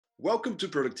Welcome to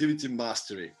Productivity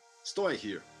Mastery. Stoy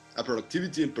here, a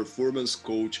productivity and performance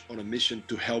coach on a mission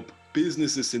to help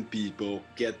businesses and people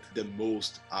get the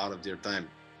most out of their time.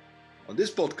 On this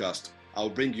podcast,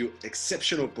 I'll bring you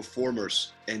exceptional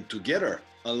performers and together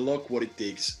unlock what it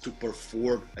takes to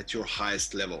perform at your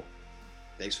highest level.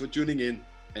 Thanks for tuning in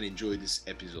and enjoy this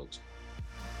episode.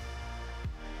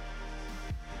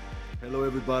 Hello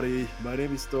everybody, my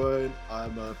name is Stoyan.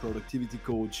 I'm a productivity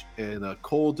coach and a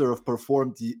co-author of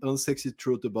Perform, the Unsexy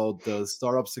Truth About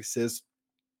Startup Success.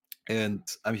 And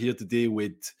I'm here today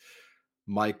with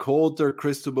my co-author,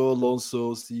 Cristobal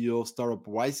Alonso, CEO of Startup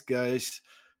Wise Guys.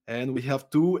 And we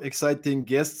have two exciting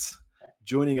guests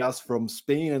joining us from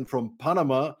Spain and from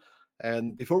Panama.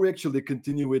 And before we actually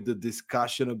continue with the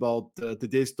discussion about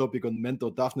today's topic on mental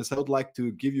toughness, I would like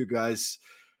to give you guys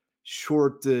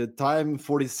short time,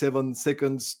 47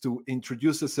 seconds, to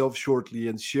introduce yourself shortly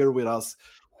and share with us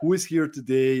who is here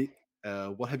today,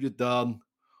 what have you done,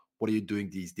 what are you doing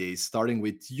these days, starting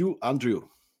with you, Andrew.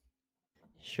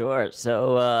 Sure.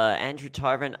 So, Andrew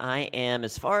Tarvin, I am,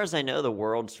 as far as I know, the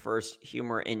world's first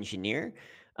humor engineer.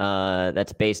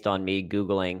 That's based on me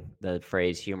Googling the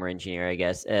phrase humor engineer, I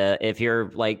guess. If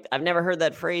you're like, I've never heard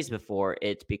that phrase before,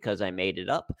 it's because I made it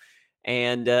up.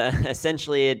 And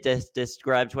essentially, it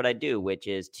describes what I do, which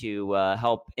is to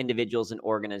help individuals and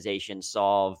organizations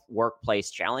solve workplace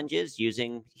challenges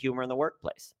using humor in the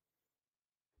workplace.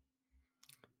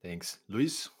 Thanks.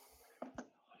 Luis?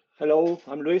 Hello,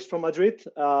 I'm Luis from Madrid.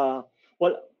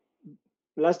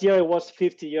 Last year I was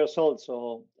 50 years old,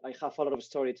 so I have a lot of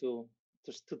story to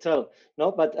tell.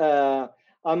 No, but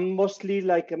I'm mostly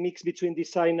like a mix between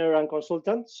designer and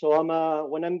consultant. So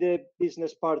when I'm the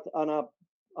business part, I'm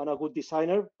a good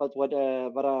designer, but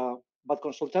a bad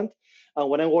consultant. And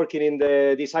when I'm working in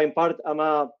the design part, I'm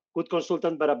a good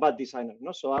consultant but a bad designer.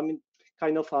 No, so I'm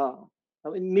kind of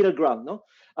I'm in middle ground. No,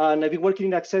 and I've been working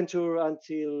in Accenture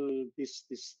until this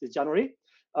January,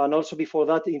 and also before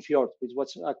that in Fjord, which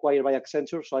was acquired by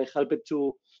Accenture. So I helped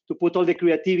to put all the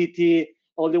creativity,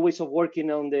 all the ways of working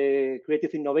on the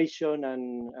creative innovation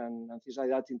and things like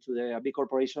that into a big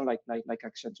corporation like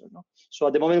Accenture. No, so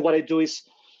at the moment what I do is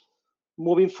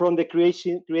moving from the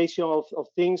creation of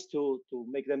things to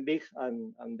make them big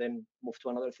and then move to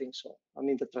another thing. So I'm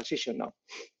in the transition now.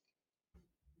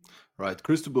 Right.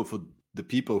 Cristobal, for the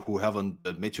people who haven't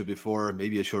met you before,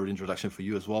 maybe a short introduction for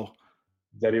you as well.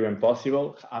 Is that even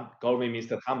possible? Call me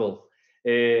Mr. Humble.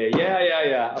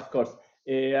 Yeah, of course.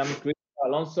 I'm Cristobal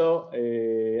Alonso.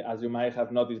 As you might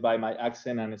have noticed by my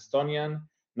accent, I'm Estonian.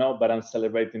 No, but I'm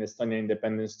celebrating Estonian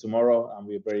independence tomorrow, and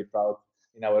we're very proud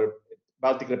in our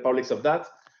Baltic republics of that.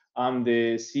 I'm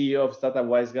the CEO of Startup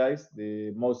Wise Guys, the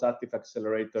most active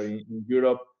accelerator in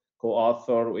Europe,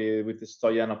 co-author with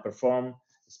Stoyan of Perform,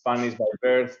 Spanish by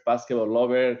birth, basketball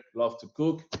lover, love to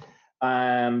cook.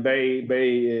 I'm very,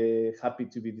 very happy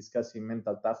to be discussing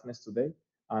mental toughness today.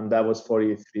 And that was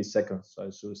 43 seconds, so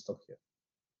I should stop here.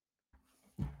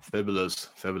 Fabulous.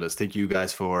 Thank you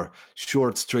guys for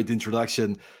short, straight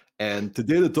introduction. And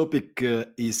today the topic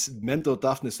is mental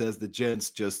toughness, as the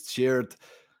gents just shared.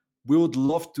 We would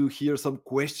love to hear some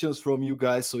questions from you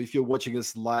guys. So if you're watching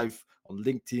us live on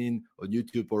LinkedIn, on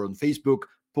YouTube, or on Facebook,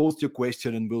 post your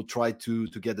question and we'll try to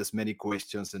get as many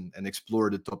questions and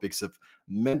explore the topics of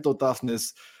mental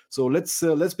toughness. So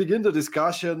let's begin the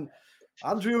discussion.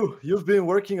 Andrew, you've been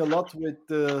working a lot with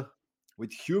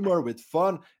humor, with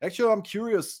fun. Actually, I'm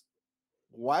curious,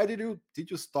 why did you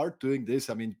start doing this?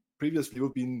 I mean, previously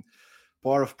you've been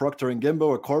part of Procter &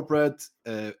 Gamble, a corporate.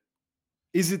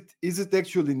 Is it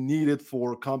actually needed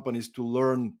for companies to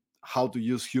learn how to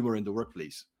use humor in the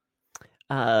workplace?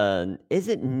 Is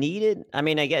it needed? I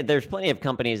mean, I get there's plenty of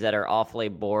companies that are awfully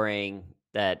boring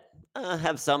that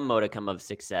have some modicum of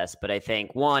success, but I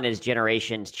think one is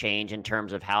generations change in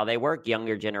terms of how they work.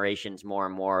 Younger generations more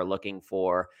and more are looking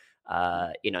for,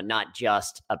 not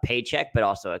just a paycheck, but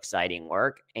also exciting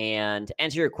work. And to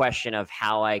answer your question of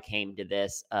how I came to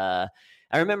this, I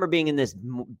remember being in this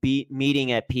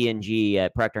meeting at P&G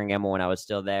at Procter & Gamble when I was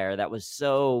still there. That was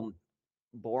so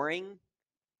boring.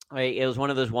 It was one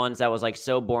of those ones that was like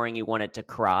so boring you wanted to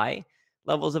cry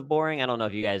levels of boring. I don't know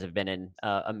if you guys have been in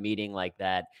a meeting like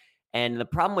that. And the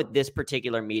problem with this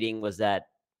particular meeting was that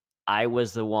I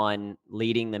was the one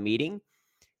leading the meeting.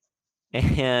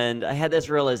 And I had this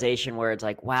realization where it's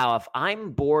like, wow, if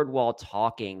I'm bored while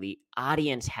talking, the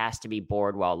audience has to be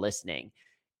bored while listening.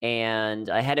 And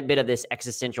I had a bit of this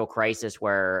existential crisis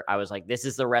where I was like, this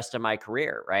is the rest of my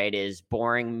career, right? Is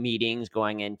boring meetings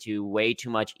going into way too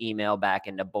much email back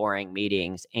into boring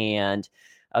meetings. And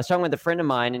I was talking with a friend of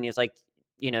mine and he was like,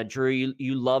 Drew,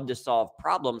 you love to solve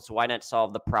problems. So why not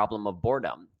solve the problem of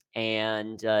boredom?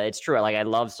 And it's true. Like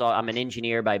I'm an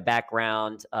engineer by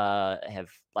background. I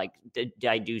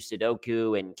do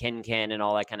Sudoku and Ken and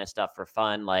all that kind of stuff for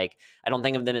fun. Like I don't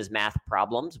think of them as math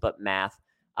problems, but math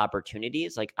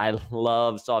opportunities. Like I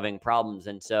love solving problems,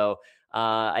 and so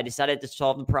I decided to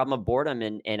solve the problem of boredom,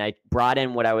 and I brought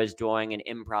in what I was doing in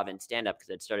improv and stand up,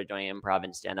 because I'd started doing improv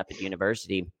and stand up at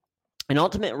university. And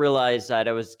ultimately realized that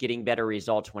I was getting better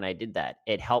results when I did that.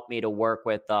 It helped me to work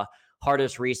with the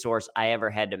hardest resource I ever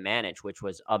had to manage, which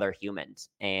was other humans.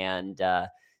 And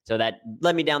so that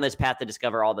led me down this path to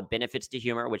discover all the benefits to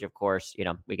humor, which of course,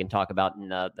 we can talk about in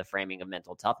the framing of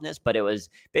mental toughness. But it was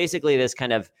basically this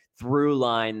kind of through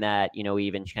line that, we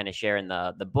even kind of share in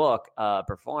the book,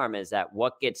 Perform, is that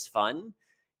what gets fun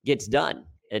gets done.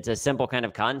 It's a simple kind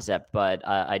of concept, but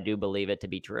I do believe it to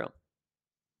be true.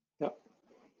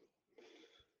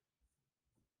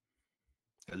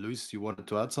 Luis, you wanted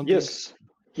to add something?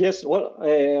 Yes. Well,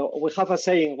 we have a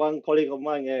saying, one colleague of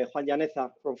mine, Juan Llaneza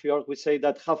from Fjord, we say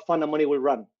that have fun and money will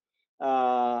run.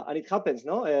 And it happens,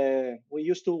 no? We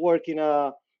used to work we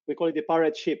call it the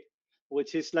pirate ship,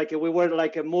 which is like we were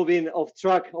like a moving off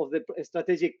track of the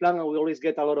strategic plan, and we always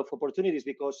get a lot of opportunities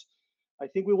because I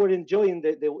think we were enjoying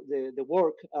the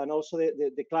work, and also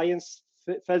the clients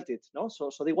felt it, no?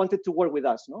 So they wanted to work with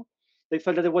us, no? They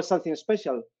felt that there was something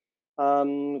special.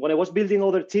 When I was building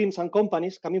other teams and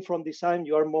companies, coming from design,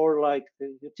 you are more like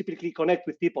you typically connect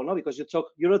with people, no? Because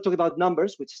you're not talking about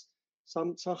numbers, which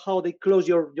somehow they close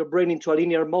your brain into a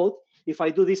linear mode. If I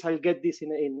do this, I'll get this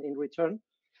in return.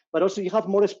 But also you have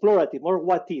more explorative, more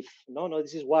what if. No,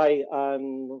 this is why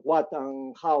and what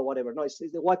and how, whatever. No, it's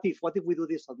the what if. What if we do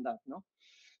this and that? No.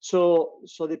 So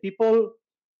the people,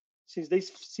 since they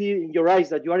see in your eyes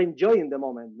that you are enjoying the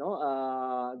moment,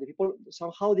 no, the people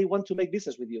somehow they want to make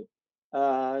business with you.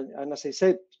 And as I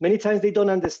said, many times they don't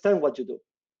understand what you do.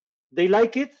 They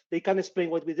like it, they can explain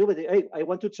what we do, but hey, I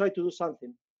want to try to do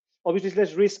something. Obviously, it's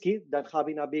less risky than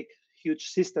having a big, huge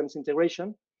systems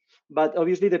integration. But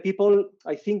obviously, the people,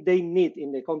 I think they need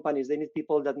in the companies, they need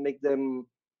people that make them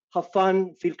have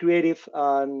fun, feel creative,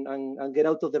 and get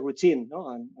out of the routine. No?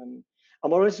 And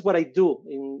more or less what I do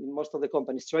in most of the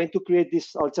companies, trying to create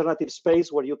this alternative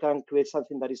space where you can create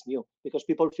something that is new because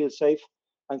people feel safe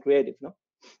and creative. No?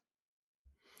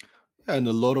 And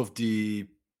a lot of the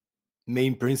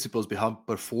main principles behind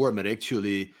Perform are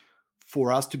actually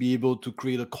for us to be able to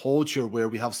create a culture where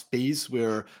we have space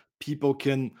where people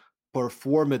can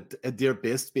perform at their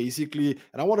best, basically.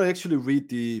 And I want to actually read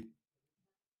the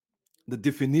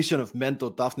definition of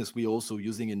mental toughness we're also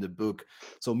using in the book.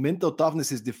 So mental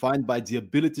toughness is defined by the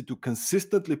ability to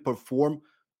consistently perform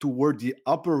toward the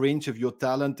upper range of your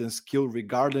talent and skill,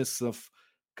 regardless of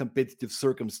competitive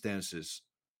circumstances.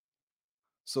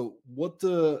 So what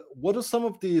are some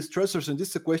of the stressors? And this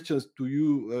is a question to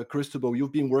you, Cristobal.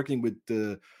 You've been working with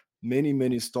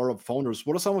many startup founders.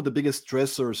 What are some of the biggest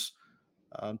stressors,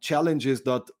 challenges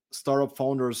that startup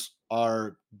founders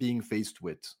are being faced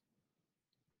with?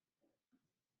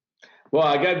 Well,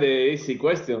 I got the easy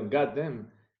question. God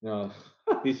damn.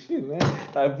 This shit,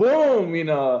 man.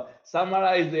 Boom,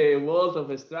 summarize the world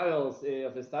of struggles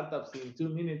of the startups in 2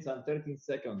 minutes and 13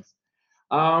 seconds.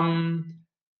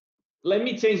 Let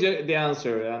me change the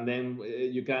answer, and then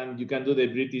you can do the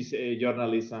British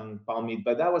journalist and palm it.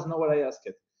 But that was not what I asked.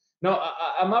 No,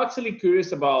 I'm actually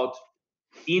curious about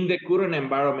in the current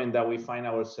environment that we find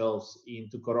ourselves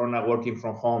into Corona, working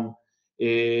from home.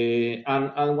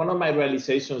 And one of my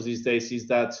realizations these days is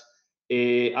that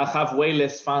I have way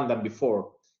less fun than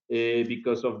before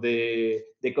because of the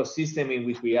ecosystem in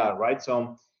which we are, right?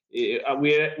 So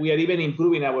we are even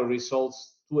improving our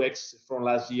results 2x from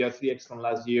last year, 3x from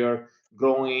last year,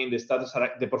 growing.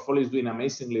 The portfolio is doing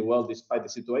amazingly well despite the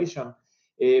situation.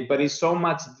 But it's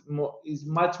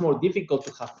much more difficult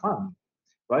to have fun,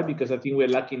 right? Because I think we're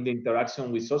lacking the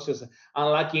interaction with socials and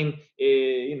lacking,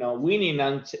 winning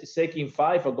and shaking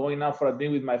five or going out for a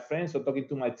drink with my friends or talking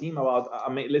to my team about,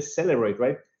 let's celebrate,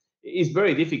 right? It's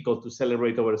very difficult to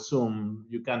celebrate over Zoom.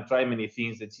 You can try many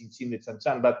things, the chin, the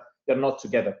chan, but they're not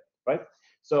together, right?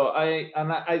 So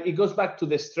it goes back to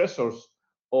the stressors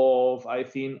of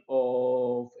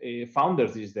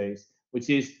founders these days, which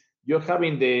is you're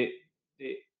having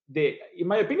in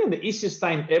my opinion, the easiest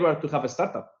time ever to have a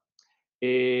startup.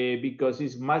 Because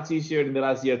it's much easier in the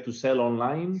last year to sell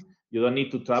online. You don't need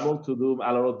to travel to do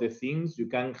a lot of the things. You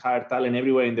can hire talent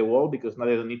everywhere in the world because now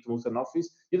they don't need to move an office.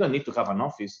 You don't need to have an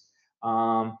office.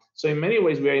 So in many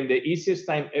ways, we are in the easiest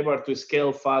time ever to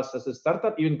scale fast as a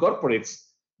startup. Even corporates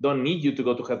don't need you to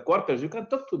go to headquarters. You can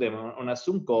talk to them on a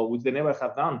Zoom call, which they never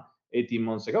have done 18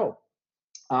 months ago.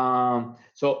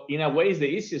 So in a way, it's the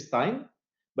easiest time.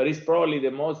 but it's probably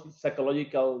the most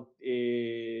psychological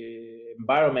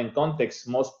environment context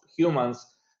most humans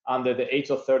under the age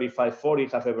of 35, 40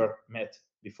 have ever met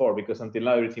before, because until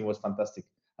now everything was fantastic.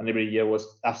 And every year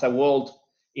was, as a world,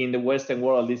 in the Western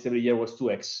world, at least every year was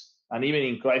 2x. And even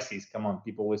in crisis, come on,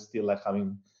 people were still like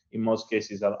having, in most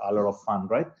cases, a lot of fun,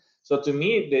 right? So to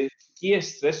me, the key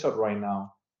stressor right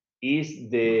now is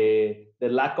the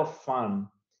lack of fun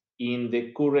in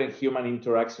the current human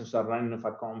interactions are running of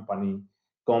a company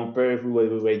compared with what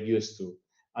we were used to.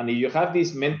 And if you have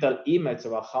this mental image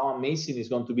about how amazing it's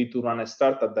going to be to run a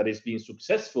startup that is being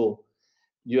successful,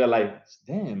 you are like,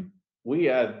 damn, we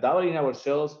are doubting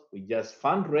ourselves. We just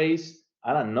fundraise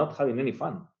and are not having any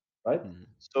fun, right? Mm-hmm.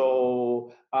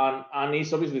 So, and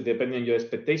it's obviously depending on your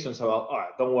expectations about, oh,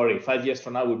 don't worry, 5 years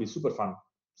from now will be super fun.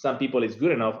 Some people is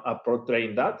good enough at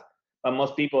portraying that. But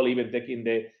most people, even taking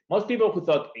most people who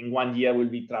thought in 1 year we'll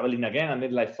be traveling again, and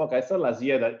they're like, fuck, I thought last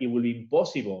year that it will be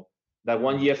impossible, that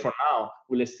 1 year from now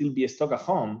we'll still be stuck at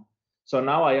home. So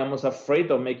now I am almost afraid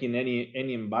of making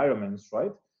any environments,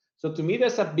 right? So to me,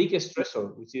 there's a big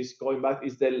stressor, which is going back,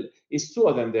 is two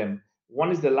of them.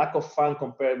 One is the lack of fun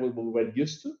compared with what we were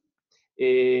used to.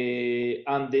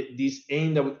 And this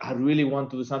aim that I really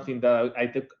want to do something that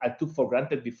I took for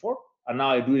granted before, and now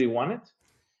I really want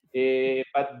it.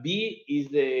 But B is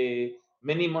the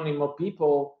many more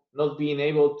people not being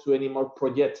able to anymore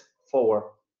project forward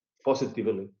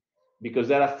positively, because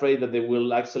they're afraid that they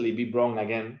will actually be wrong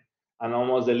again, and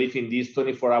almost they live in these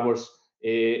 24 hours.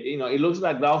 It looks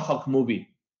like Groundhog movie.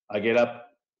 I get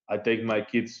up, I take my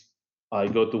kids, I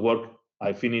go to work,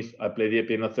 I finish, I play the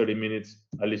piano 30 minutes,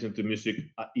 I listen to music,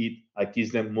 I eat, I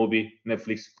kiss them, movie,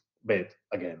 Netflix, bed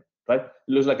again, right? It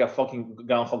looks like a fucking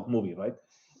Groundhog movie, right?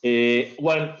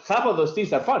 Well, half of those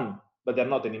things are fun, but they're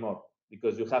not anymore,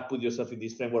 because you have put yourself in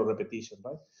this framework of repetition,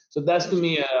 right? So that's to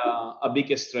me a big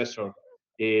stressor.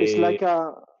 It's like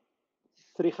a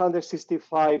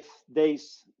 365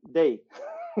 days day.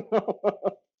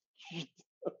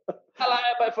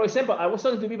 But for example, I was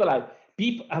talking to people I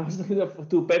was talking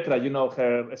to Petra,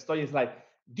 her story is like,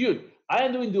 dude, I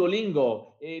am doing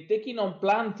Duolingo, taking on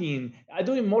planting, I'm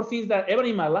doing more things than ever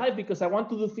in my life because I want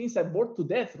to do things I'm bored to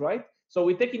death, right? So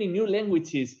we're taking in new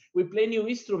languages, we play new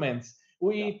instruments,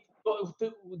 we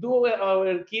do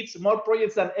our kids more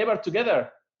projects than ever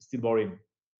together. Still boring,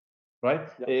 right?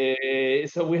 Yeah.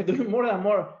 So we're doing more and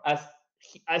more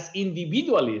as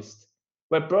individualists.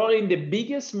 We're probably in the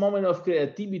biggest moment of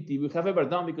creativity we have ever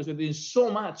done, because we're doing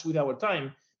so much with our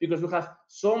time, because we have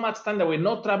so much time that we're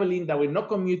not traveling, that we're not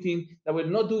commuting, that we're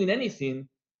not doing anything,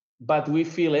 but we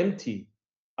feel empty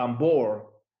and bored,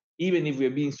 even if we're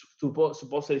being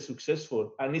supposedly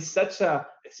successful. And it's such an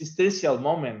existential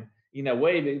moment in a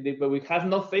way that we have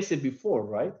not faced it before,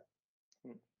 right?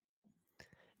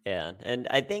 Yeah, and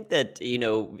I think that,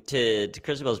 to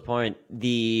Cristobal's point,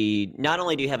 not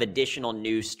only do you have additional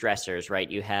new stressors, right?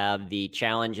 You have the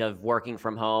challenge of working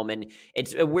from home, and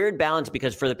it's a weird balance,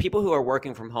 because for the people who are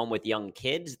working from home with young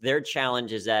kids, their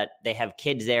challenge is that they have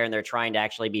kids there and they're trying to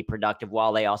actually be productive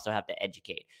while they also have to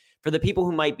educate. For the people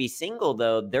who might be single,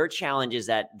 though, their challenge is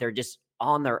that they're just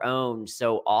on their own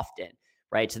so often.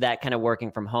 Right. So that kind of working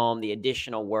from home, the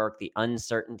additional work, the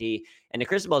uncertainty. And to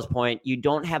Cristobal's point, you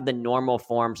don't have the normal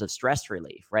forms of stress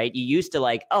relief, right? You used to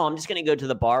like, oh, I'm just going to go to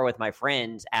the bar with my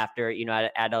friends after,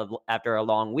 after a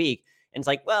long week. And it's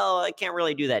like, well, I can't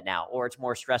really do that now, or it's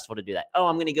more stressful to do that. Oh,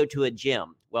 I'm going to go to a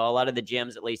gym. Well, a lot of the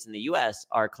gyms, at least in the US,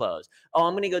 are closed. Oh,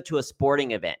 I'm going to go to a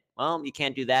sporting event. Well, you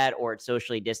can't do that, or it's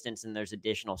socially distanced and there's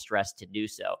additional stress to do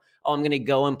so. Oh, I'm going to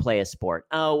go and play a sport.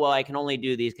 Oh, well, I can only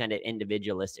do these kind of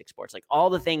individualistic sports. Like all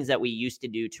the things that we used to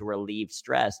do to relieve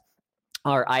stress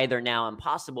are either now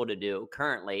impossible to do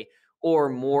currently, or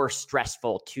more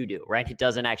stressful to do, right? It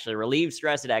doesn't actually relieve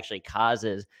stress. It actually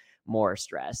causes more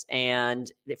stress.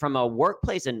 And from a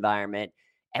workplace environment,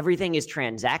 everything is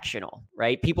transactional,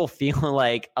 right? People feel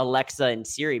like Alexa and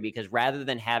Siri, because rather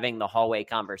than having the hallway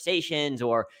conversations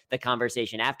or the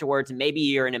conversation afterwards, maybe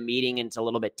you're in a meeting and it's a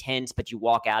little bit tense, but you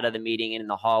walk out of the meeting and in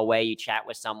the hallway, you chat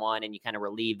with someone and you kind of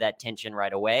relieve that tension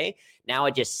right away. Now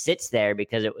it just sits there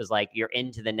because it was like you're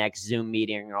into the next Zoom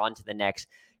meeting or onto the next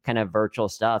kind of virtual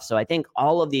stuff. So I think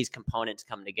all of these components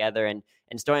come together. And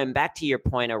starting back to your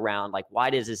point around like, why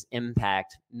does this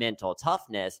impact mental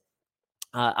toughness?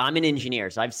 I'm an engineer,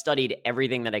 so I've studied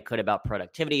everything that I could about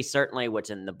productivity, certainly what's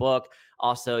in the book.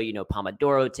 Also,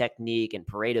 Pomodoro technique and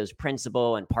Pareto's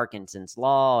principle and Parkinson's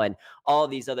law and all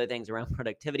of these other things around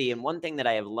productivity. And one thing that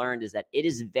I have learned is that it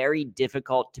is very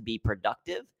difficult to be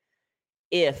productive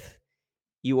if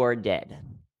you are dead.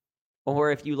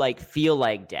 or if you like feel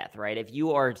like death, right? If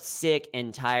you are sick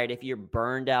and tired, if you're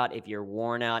burned out, if you're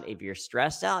worn out, if you're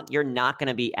stressed out, you're not going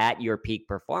to be at your peak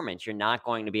performance. You're not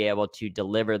going to be able to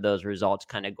deliver those results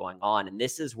kind of going on. And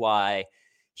this is why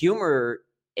humor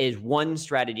is one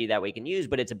strategy that we can use,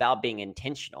 but it's about being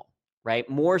intentional, right?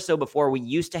 More so before, we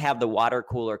used to have the water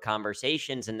cooler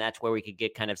conversations, and that's where we could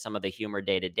get kind of some of the humor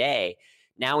day to day.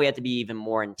 Now we have to be even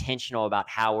more intentional about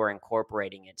how we're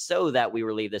incorporating it so that we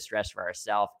relieve the stress for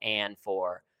ourselves and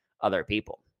for other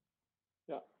people.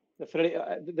 Yeah, definitely.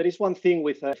 There is one thing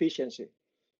with efficiency.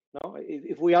 No,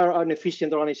 if we are an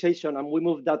efficient organization and we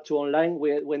move that to online,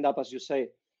 we end up, as you say,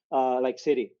 like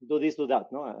Siri, do this, do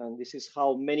that. No, and this is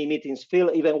how many meetings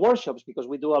feel, even workshops, because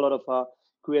we do a lot of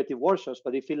creative workshops,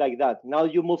 but they feel like that. Now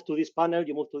you move to this panel,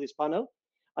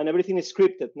 and everything is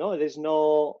scripted. No, there's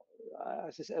no.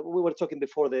 As I said, we were talking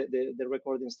before the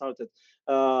recording started.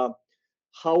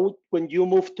 How when you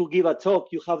move to give a talk,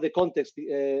 you have the context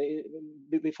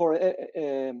before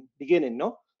beginning,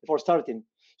 no, before starting.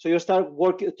 So you start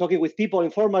talking with people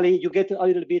informally. You get a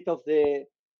little bit of the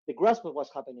grasp of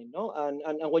what's happening, no?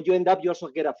 And when you end up, you also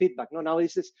get a feedback. No, now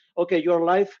this is okay. You're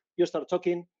live. You start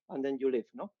talking, and then you leave.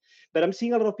 No, but I'm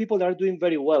seeing a lot of people that are doing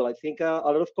very well. I think a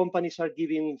lot of companies are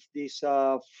giving these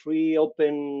free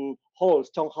open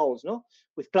halls, town halls, no,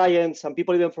 with clients and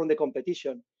people even from the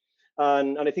competition.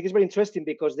 And I think it's very interesting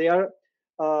because they are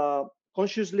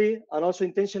consciously and also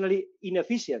intentionally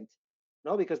inefficient,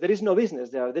 no, because there is no business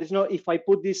there. There is no, if I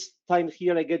put this time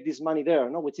here, I get this money there,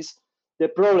 no, which is the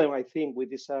problem, I think,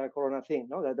 with this Corona thing,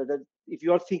 no, that if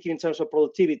you are thinking in terms of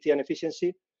productivity and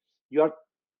efficiency, you are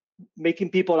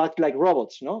making people act like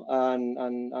robots, no,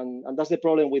 and that's the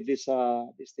problem with this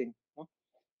this thing, no?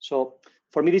 So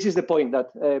for me, this is the point, that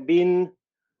being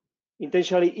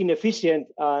intentionally inefficient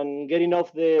and getting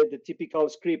off the typical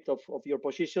script of your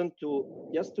position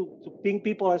to just to ping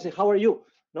people and say, how are you?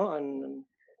 No, and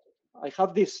I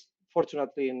have this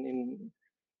fortunately in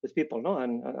with people, no,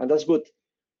 and that's good.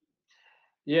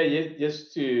 Yeah,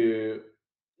 just to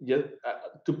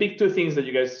pick two things that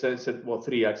you guys said, well,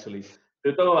 three actually.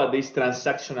 To talk about this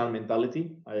transactional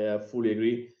mentality, I fully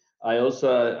agree. I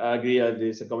also agree at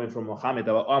this comment from Mohammed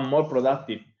about I'm more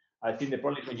productive. I think the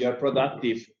problem is when you're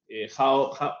productive,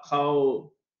 how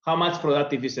much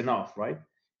productive is enough, right?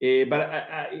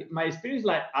 But my experience,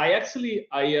 like I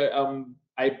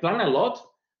plan a lot,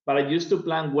 but I used to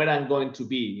plan where I'm going to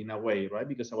be in a way, right?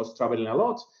 Because I was traveling a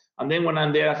lot. And then when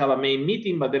I'm there, I have a main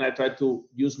meeting, but then I try to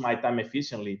use my time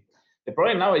efficiently. The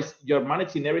problem now is you're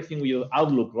managing everything with your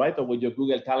Outlook, right? Or with your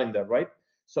Google Calendar, right?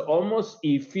 So almost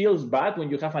it feels bad when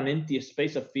you have an empty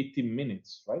space of 15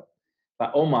 minutes, right?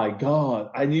 But oh my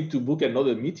God, I need to book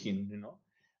another meeting, you know?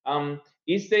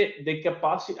 Is the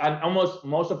capacity, and almost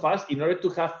most of us, in order to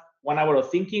have 1 hour of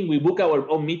thinking, we book our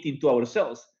own meeting to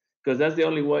ourselves, because that's the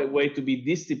only way to be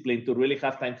disciplined, to really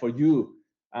have time for you.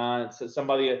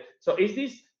 So is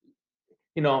this,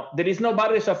 you know, there is no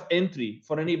barriers of entry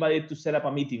for anybody to set up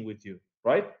a meeting with you,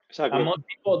 right? Exactly. And most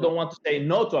people don't want to say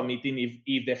no to a meeting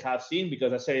if they have seen,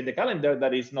 because I say in the calendar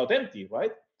that is not empty,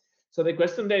 right? So the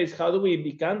question there is, how do we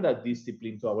become that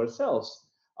discipline to ourselves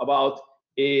about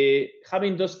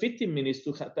having those 15 minutes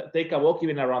to take a walk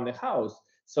even around the house?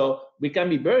 So we can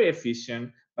be very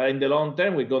efficient, but in the long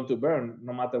term, we're going to burn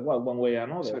no matter what, one way or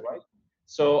another, exactly. Right?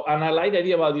 So, and I like the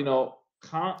idea about, you know,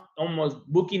 almost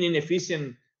booking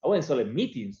inefficient, I wouldn't call it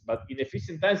meetings, but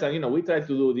inefficient times. And, you know, we try to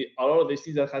do a lot of these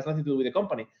things that has nothing to do with the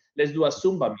company. Let's do a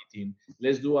Zumba meeting.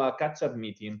 Let's do a catch-up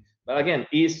meeting. But again,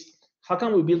 is how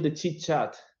can we build the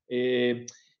chit-chat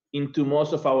into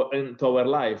our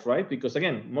life, right? Because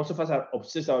again, most of us are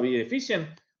obsessed about being efficient.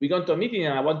 We go to a meeting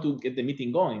and I want to get the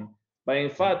meeting going, but in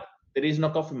fact, there is no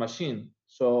coffee machine.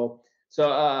 So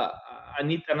I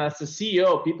need, and as a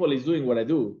CEO, people is doing what I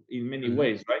do in many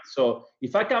ways, right? So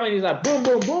if I come in, it's like boom,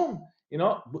 boom, boom, you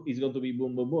know, it's going to be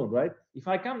boom, boom, boom, right? If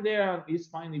I come there, it's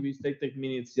fine if we take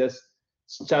minutes just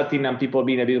chatting and people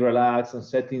being a bit relaxed and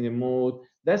setting the mood.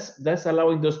 That's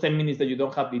allowing those 10 minutes that you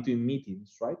don't have between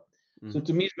meetings, right? So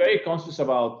to me, it's very conscious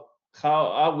about how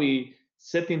are we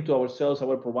setting to ourselves,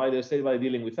 our providers, everybody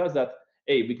dealing with us, that,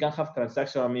 hey, we can have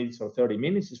transactional meetings for 30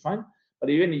 minutes, it's fine. But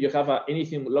even if you have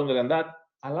anything longer than that,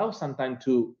 allow some time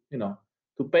to, you know,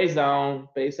 to pace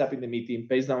up in the meeting,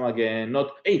 pace down again.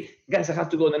 Not, hey, guys, I have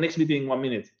to go to the next meeting in 1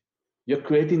 minute. You're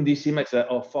creating this image that,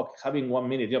 oh, fuck, having 1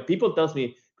 minute. You know, people tells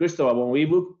me, Christopher, when we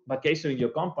book vacation in your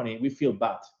company, we feel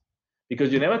bad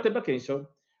because you never take vacation.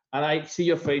 And I see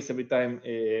your face every time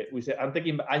we say, I'm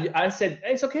taking, I said,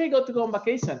 hey, it's okay, go on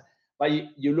vacation. But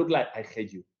you look like, I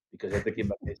hate you because you're taking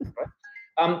vacation, right?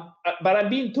 But I'm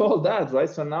being told that, right?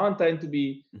 So now I'm trying to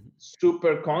be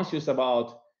super conscious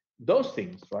about those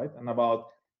things, right? And about,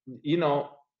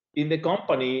 in the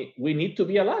company, we need to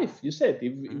be alive. You said,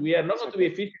 if we are not going to be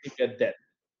efficient if we are dead.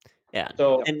 Yeah.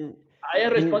 So I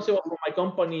am responsible for my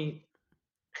company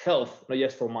health, not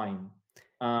just for mine.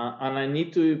 And I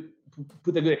need to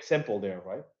put a good example there,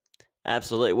 right?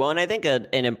 Absolutely. Well, and I think an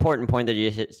important point that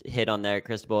you hit on there,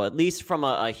 Cristobal, at least from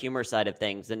a humor side of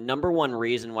things, the number one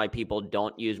reason why people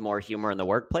don't use more humor in the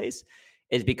workplace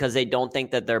is because they don't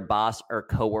think that their boss or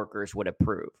coworkers would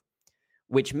approve.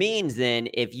 Which means then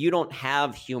if you don't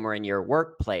have humor in your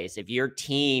workplace, if your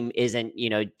team isn't,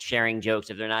 sharing jokes,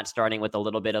 if they're not starting with a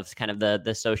little bit of kind of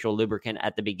the social lubricant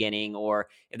at the beginning, or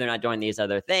if they're not doing these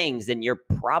other things, then you're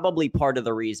probably part of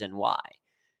the reason why.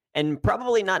 And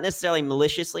probably not necessarily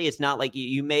maliciously. It's not like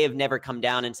you may have never come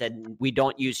down and said, we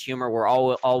don't use humor, we're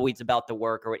always about the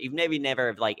work, or you've maybe never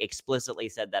have like explicitly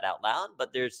said that out loud,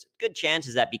 but there's good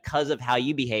chances that because of how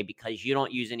you behave, because you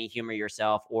don't use any humor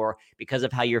yourself, or because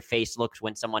of how your face looks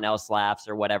when someone else laughs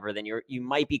or whatever, then you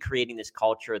might be creating this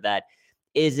culture that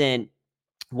isn't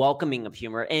welcoming of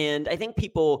humor. And I think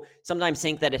people sometimes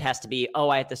think that it has to be,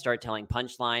 I have to start telling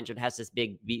punchlines, or it has to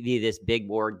be this big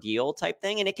ordeal type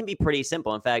thing. And it can be pretty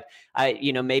simple. In fact,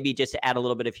 maybe just to add a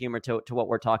little bit of humor to what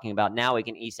we're talking about now, we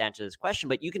can each answer this question,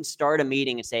 but you can start a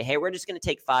meeting and say, hey, we're just going to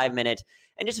take 5 minutes.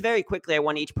 And just very quickly, I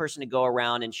want each person to go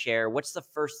around and share what's the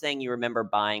first thing you remember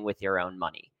buying with your own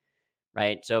money,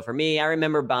 right? So for me, I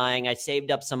remember I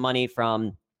saved up some money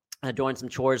from doing some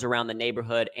chores around the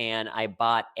neighborhood, and I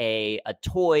bought a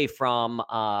toy from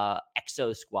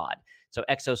Exo Squad. So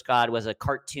Exo Squad was a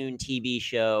cartoon TV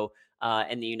show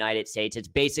in the United States. It's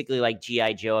basically like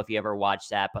G.I. Joe, if you ever watched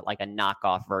that, but like a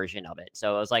knockoff version of it.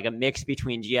 So it was like a mix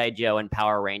between G.I. Joe and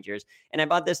Power Rangers. And I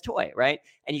bought this toy, right?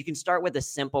 And you can start with a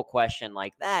simple question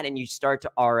like that, and you start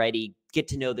to already get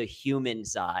to know the human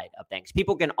side of things.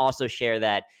 People can also share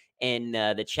that in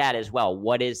the chat as well.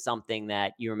 What is something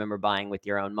that you remember buying with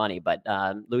your own money? But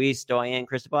Luis, Doyen,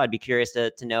 Cristobal, I'd be curious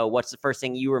to know what's the first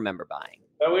thing you remember buying.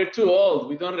 But we're too old.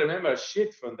 We don't remember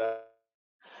shit from that.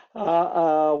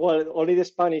 Well, only the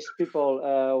Spanish people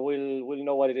will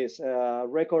know what it is.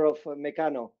 Record of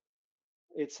Mecano.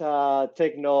 It's a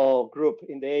techno group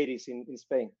in the 80s in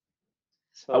Spain.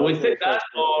 So I would say that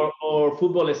or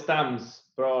football stamps,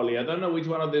 probably. I don't know which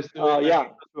one of these two. Oh, yeah,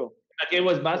 true. It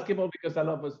was basketball because I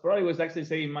love it. Probably was actually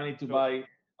saving money to buy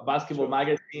a basketball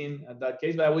magazine at that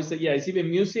case. But I would say, it's either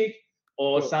music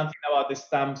or something about the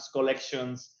stamps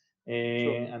collections at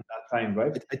that time,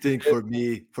 right? I think for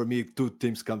me, two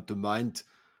things come to mind.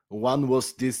 One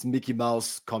was this Mickey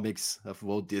Mouse comics of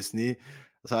Walt Disney.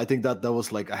 So I think that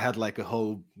was like, I had like a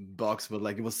whole box, but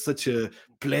like it was such a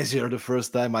pleasure the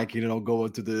first time I can, go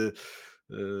into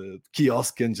the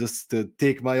kiosk and just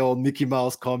take my own Mickey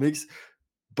Mouse comics.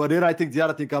 But then I think the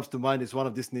other thing comes to mind is one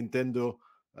of this Nintendo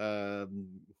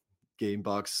game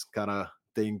box kind of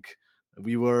thing.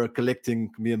 We were collecting,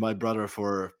 me and my brother,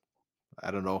 for, I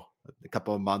don't know, a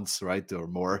couple of months, right, or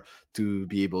more, to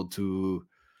be able to,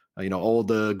 all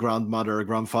the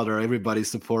grandfather, everybody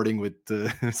supporting with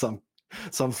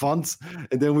some funds,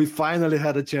 and then we finally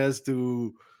had a chance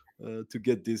to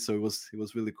get this. So it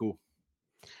was really cool.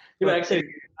 Actually,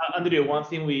 Andrea, one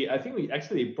thing I think we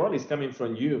actually probably is coming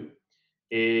from you.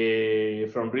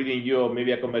 From reading you, or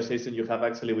maybe a conversation you have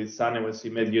actually with Sanne when she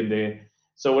met you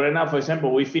So right now, for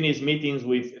example, we finish meetings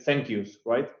with thank yous,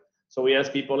 right? So we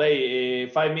ask people, hey,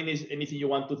 5 minutes, anything you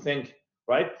want to thank,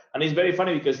 right? And it's very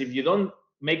funny because if you don't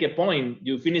make a point,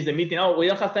 you finish the meeting, we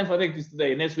don't have time for thank yous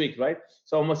today, next week, right?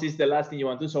 So almost it's the last thing you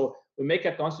want to do. So we make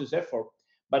a conscious effort,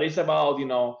 but it's about,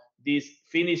 this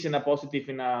finishing a positive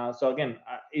so again,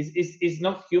 it's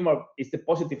not humor, it's the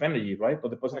positive energy, right? Or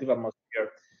the positive atmosphere.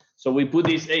 So we put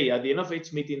this, at the end of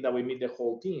each meeting that we meet the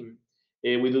whole team,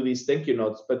 we do these thank you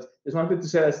notes. But just wanted to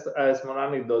say as one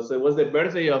anecdote. So it was the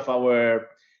birthday of our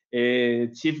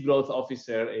chief growth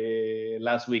officer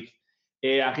last week.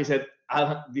 And he said,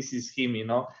 this is him,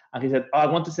 And he said, I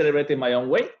want to celebrate in my own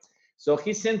way. So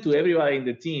he sent to everybody in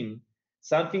the team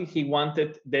something he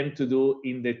wanted them to do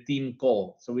in the team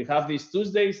call. So we have these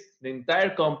Tuesdays, the entire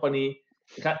company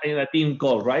in a team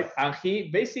call, right? And he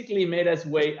basically made us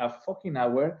wait a fucking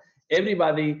hour,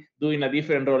 everybody doing a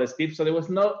different role script. So they was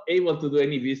not able to do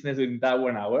any business in that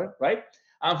 1 hour, right?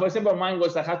 And for example, mine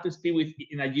was I had to speak with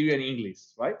Nigerian English,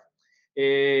 right?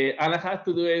 And I had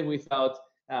to do it without,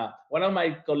 one of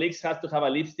my colleagues had to have a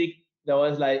lipstick that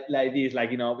was like this,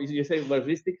 like, you say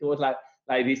lipstick, it was like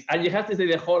this. And you had to stay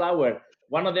the whole hour.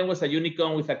 One of them was a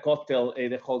unicorn with a cocktail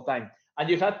the whole time. And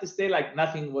you had to stay like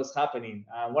nothing was happening.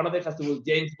 One of them has to do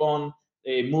James Bond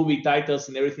movie titles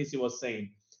and everything she was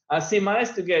saying. And she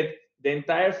managed to get the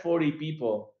entire 40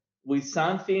 people with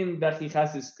something that he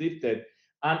has scripted.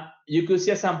 And you could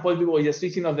see at some point people were just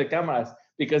switching off the cameras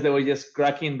because they were just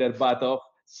cracking their butt off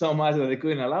so much that they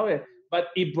couldn't allow it. But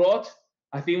it brought,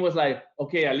 I think it was like,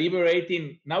 okay, a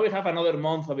liberating, now we have another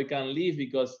month that we can leave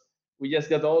because we just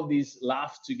got all these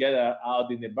laughs together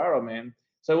out in the environment.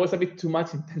 So it was a bit too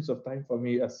much in terms of time for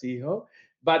me as CEO.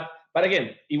 But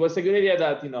again, it was a good idea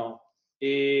that,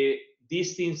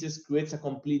 these things just creates a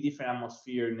completely different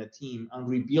atmosphere in the team and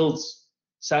rebuilds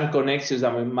some connections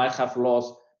that we might have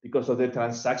lost because of the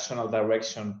transactional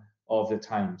direction of the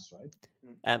times, right?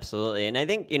 Absolutely. And I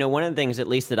think, one of the things, at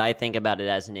least that I think about it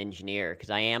as an engineer, because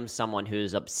I am someone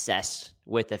who's obsessed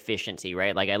with efficiency,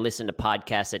 right? Like I listen to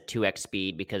podcasts at 2x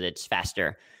speed because it's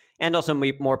faster. And also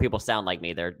more people sound like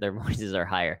me. Their voices are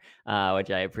higher,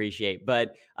 which I appreciate.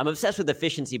 But I'm obsessed with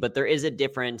efficiency, but there is a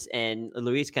difference. And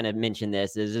Luis kind of mentioned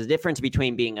this. There's a difference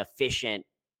between being efficient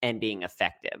and being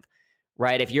effective,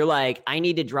 right? If you're like, I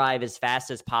need to drive as fast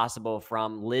as possible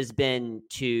from Lisbon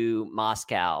to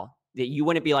Moscow, that you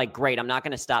wouldn't be like, great, I'm not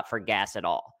going to stop for gas at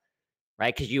all,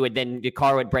 right? Because the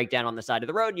car would break down on the side of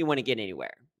the road and you wouldn't get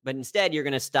anywhere. But instead, you're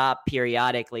going to stop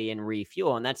periodically and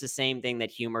refuel. And that's the same thing that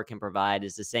humor can provide,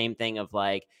 is the same thing of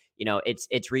like,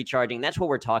 it's recharging. That's what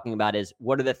we're talking about, is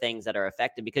what are the things that are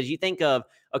effective? Because you think of,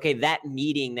 okay, that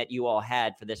meeting that you all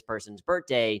had for this person's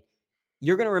birthday,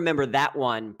 you're going to remember that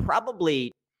one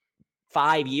probably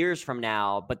 5 years from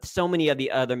now, but so many of the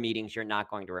other meetings you're not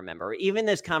going to remember. Even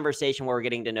this conversation where we're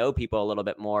getting to know people a little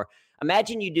bit more.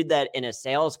 Imagine you did that in a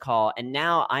sales call, and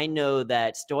now I know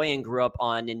that Stoyan grew up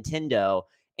on Nintendo,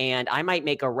 and I might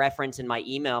make a reference in my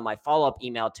email, my follow-up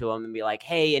email to him, and be like,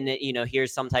 hey, and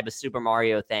here's some type of Super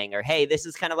Mario thing, or hey, this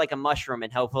is kind of like a mushroom,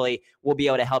 and hopefully we'll be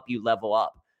able to help you level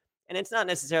up. And it's not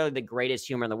necessarily the greatest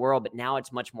humor in the world, but now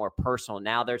it's much more personal.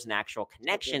 Now there's an actual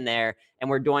connection there, and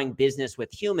we're doing business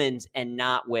with humans and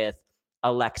not with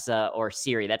Alexa or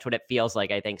Siri. That's what it feels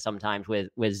like, I think, sometimes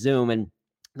with Zoom. And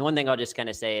the one thing I'll just kind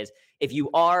of say is, if you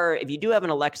do have an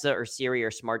Alexa or Siri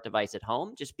or smart device at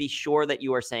home, just be sure that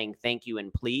you are saying thank you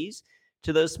and please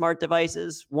to those smart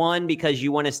devices. One, because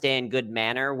you want to stay in good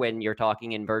manner when you're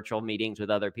talking in virtual meetings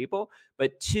with other people.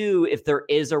 But two, if there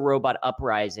is a robot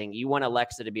uprising, you want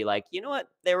Alexa to be like, you know what?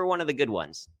 They were one of the good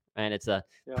ones. And it's a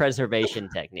preservation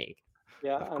technique.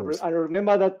 Yeah, I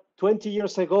remember that 20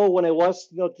 years ago when I was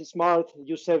not smart,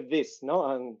 you said this, no?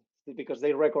 And because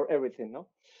they record everything, no?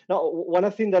 Now, one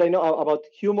thing that I know about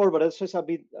humor, but also is a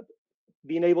bit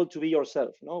being able to be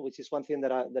yourself, no? Which is one thing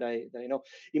that I know.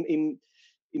 In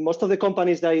most of the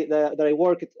companies that I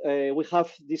work at, we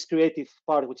have this creative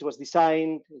part, which was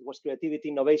design, it was creativity,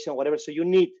 innovation, whatever. So you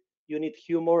need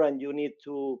humor, and you need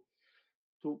to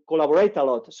collaborate a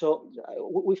lot. So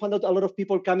we found out a lot of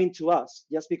people coming to us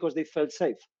just because they felt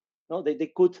safe. No,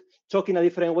 they could talk in a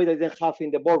different way that they didn't have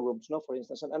in the boardrooms, no, for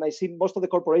instance. And I see most of the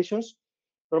corporations,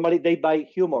 normally they buy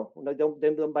humor. They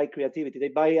don't buy creativity. They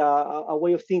buy a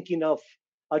way of thinking of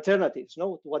alternatives,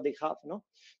 no, to what they have, no.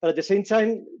 But at the same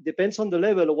time, depends on the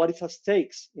level of what is at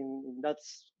stakes in that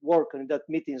work and in that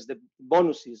meetings, the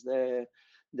bonuses, the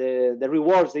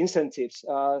rewards, the incentives.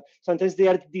 Sometimes they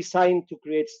are designed to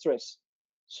create stress.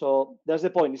 So that's the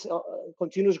point. It's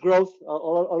continuous growth, a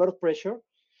lot of pressure.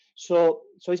 So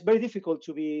it's very difficult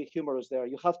to be humorous there.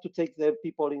 You have to take the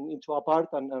people into apart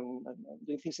and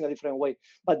doing things in a different way.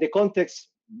 But the context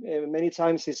many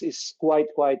times is quite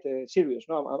serious.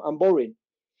 No, I'm boring.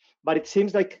 But it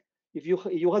seems like if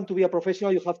you want to be a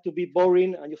professional, you have to be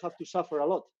boring and you have to suffer a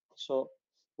lot. So,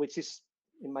 which is,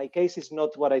 in my case, is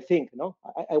not what I think. No,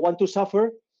 I want to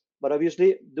suffer, but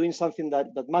obviously doing something that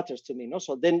matters to me. No,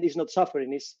 so then it's not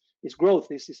suffering; it's growth.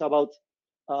 It's about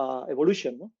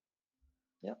evolution. No?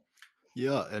 Yeah.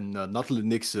 Yeah, and Natalie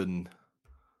Nixon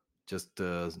just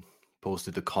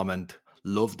posted a comment.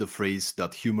 Love the phrase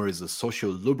that humor is a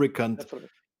social lubricant. Definitely.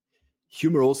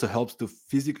 Humor also helps to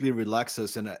physically relax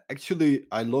us. And actually,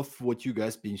 I love what you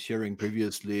guys been sharing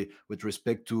previously with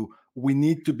respect to we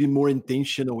need to be more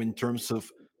intentional in terms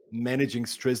of managing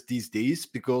stress these days,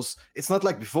 because it's not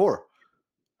like before,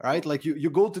 right? Like you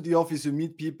go to the office, you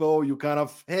meet people, you kind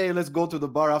of, hey, let's go to the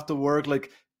bar after work.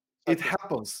 Like it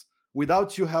happens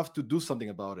without you have to do something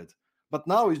about it. But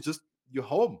now it's just you're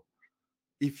home.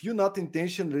 If you're not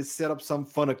intentionally set up some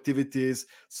fun activities,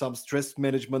 some stress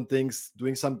management things,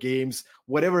 doing some games,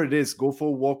 whatever it is, go for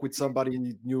a walk with somebody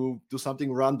new, do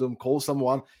something random, call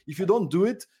someone. If you don't do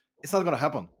it, it's not going to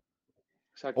happen.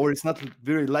 Exactly. Or it's not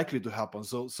very likely to happen.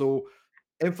 So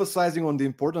emphasizing on the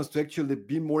importance to actually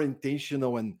be more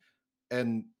intentional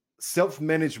and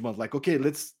self-management. Like, okay,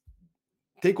 let's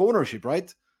take ownership,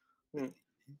 right?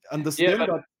 Understand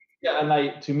that. Yeah,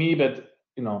 and to me, but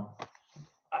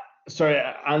sorry,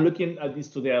 I'm looking at this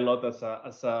today a lot as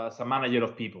a manager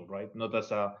of people, right? Not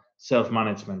as a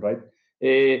self-management, right?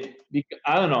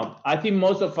 I don't know. I think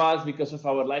most of us, because of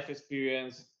our life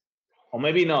experience, or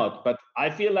maybe not, but I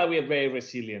feel like we are very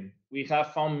resilient. We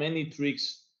have found many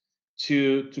tricks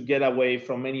to get away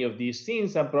from many of these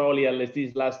things, and probably at least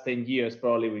these last 10 years,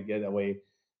 probably we get away.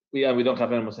 We don't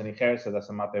have almost any hair, so it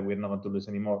doesn't matter. We're not going to lose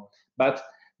anymore. But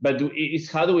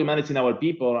it's how do we manage in our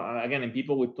people, again, in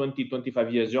people with 20,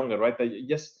 25 years younger, right?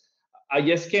 I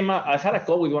just came out, I had a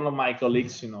call with one of my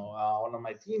colleagues, one of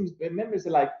my team members,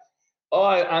 like, oh,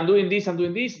 I'm doing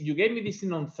this. You gave me this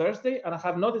thing on Thursday, and I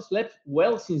have not slept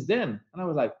well since then. And I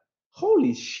was like,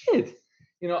 holy shit.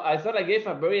 I thought I gave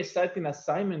a very exciting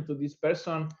assignment to this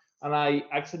person. And I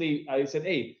said,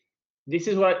 hey, this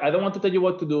is what I don't want to tell you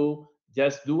what to do.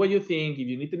 Just do what you think. If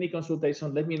you need any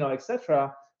consultation, let me know,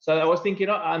 etc. So I was thinking,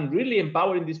 I'm really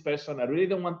empowering this person. I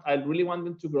really want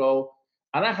them to grow.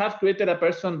 And I have created a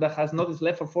person that has not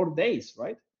slept for 4 days,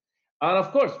 right? And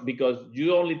of course, because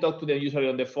you only talk to them usually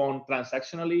on the phone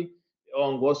transactionally,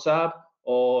 on WhatsApp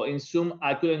or in Zoom,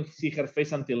 I couldn't see her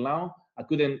face until now. I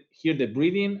couldn't hear the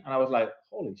breathing. And I was like,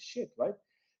 holy shit, right?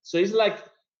 So it's like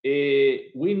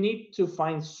we need to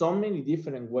find so many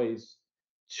different ways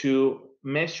to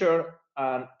measure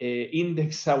and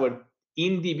index our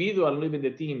individual, even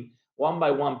the team, one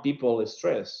by one people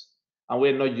stress. And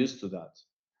we're not used to that.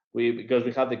 Because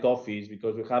we have the coffees,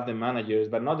 because we have the managers,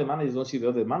 but not the managers don't see the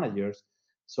other managers.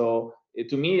 So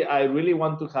to me, I really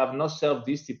want to have not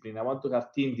self-discipline. I want to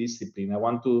have team discipline. I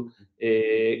want to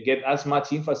get as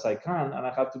much info as I can, and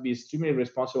I have to be extremely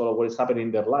responsible of what is happening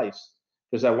in their lives,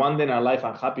 because I want them alive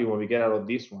and happy when we get out of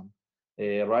this one,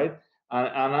 right?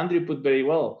 And Andrew put very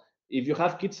well, if you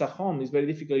have kids at home, it's very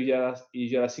difficult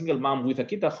if you're a single mom with a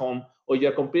kid at home, or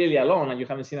you're completely alone and you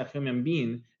haven't seen a human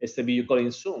being, except you call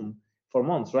in Zoom for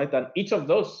months, right? And each of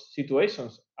those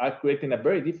situations are creating a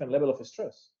very different level of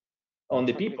stress on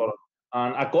the people.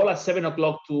 And a call at 7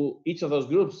 o'clock to each of those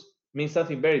groups means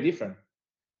something very different.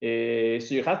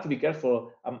 So you have to be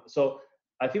careful. So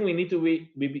I think we need to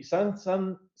be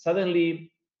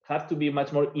suddenly have to be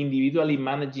much more individually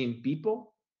managing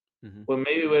people, when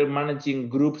maybe we're managing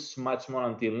groups much more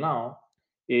until now.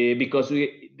 Because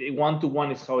the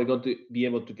one-to-one is how we're going to be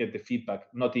able to get the feedback,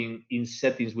 not in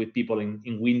settings with people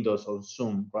in Windows or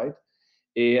Zoom, right?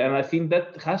 And I think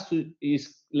that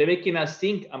is making us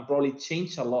think and probably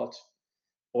change a lot,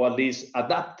 or at least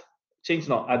adapt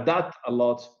a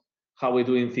lot how we're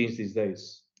doing things these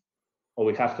days, or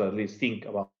we have to at least think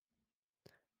about.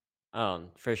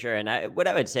 For sure. And what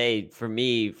I would say for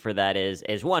me for that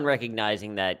is one,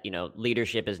 recognizing that,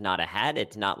 leadership is not a hat.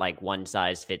 It's not like one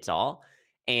size fits all.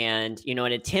 And, an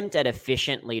attempt at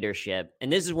efficient leadership.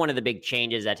 And this is one of the big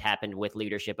changes that's happened with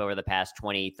leadership over the past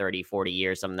 20, 30, 40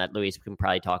 years. Something that Luis can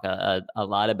probably talk a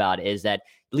lot about is that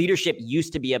leadership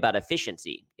used to be about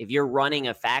efficiency. If you're running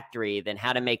a factory, then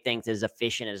how to make things as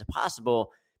efficient as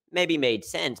possible maybe made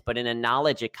sense. But in a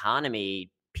knowledge economy,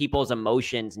 people's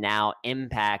emotions now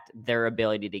impact their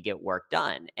ability to get work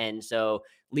done. And so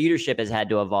leadership has had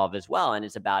to evolve as well. And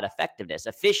it's about effectiveness.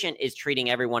 Efficient is treating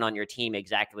everyone on your team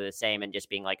exactly the same and just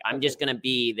being like, I'm just going to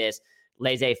be this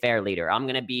laissez-faire leader. I'm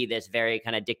going to be this very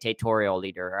kind of dictatorial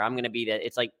leader, or I'm going to be that.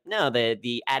 It's like, no,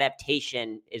 the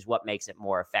adaptation is what makes it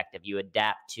more effective. You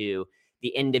adapt to the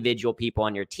individual people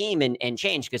on your team and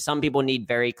change, because some people need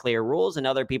very clear rules and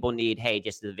other people need, hey,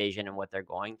 just the vision and what they're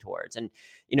going towards. And,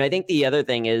 I think the other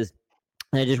thing is,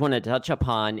 I just want to touch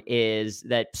upon is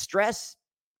that stress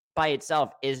by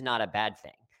itself is not a bad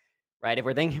thing, right? If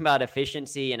we're thinking about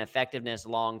efficiency and effectiveness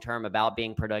long-term, about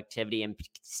being productivity and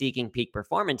seeking peak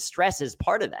performance, stress is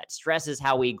part of that. Stress is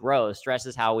how we grow. Stress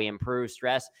is how we improve.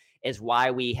 Stress is why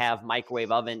we have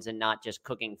microwave ovens and not just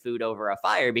cooking food over a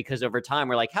fire, because over time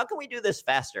we're like, how can we do this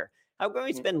faster? How can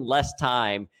we spend less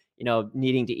time,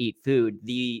 needing to eat food?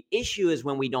 The issue is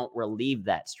when we don't relieve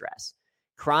that stress.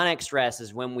 Chronic stress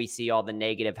is when we see all the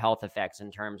negative health effects in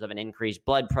terms of an increased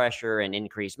blood pressure and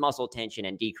increased muscle tension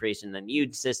and decrease in the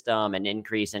immune system and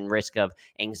increase in risk of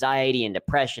anxiety and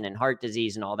depression and heart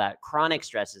disease and all that. Chronic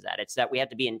stress is that. It's that we have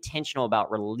to be intentional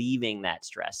about relieving that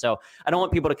stress. So I don't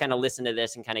want people to kind of listen to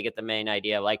this and kind of get the main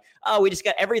idea like, oh, we just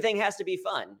got everything has to be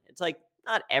fun. It's like,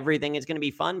 not everything is going to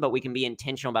be fun, but we can be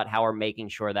intentional about how we're making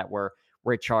sure that we're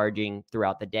recharging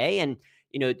throughout the day. And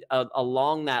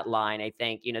along that line, I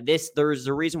think, there's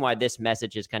a reason why this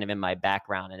message is kind of in my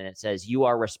background, and it says, you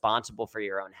are responsible for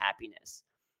your own happiness.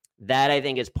 That, I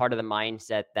think, is part of the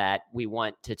mindset that we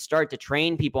want to start to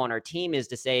train people on our team, is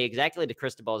to say exactly to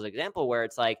Cristobal's example, where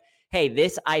it's like, hey,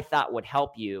 this I thought would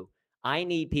help you. I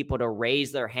need people to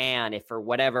raise their hand if for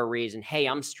whatever reason, hey,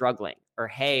 I'm struggling, or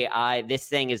hey, this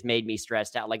thing has made me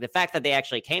stressed out. Like the fact that they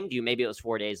actually came to you, maybe it was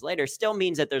 4 days later, still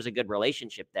means that there's a good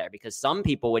relationship there, because some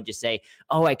people would just say,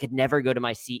 oh, I could never go to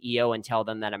my CEO and tell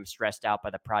them that I'm stressed out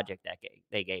by the project that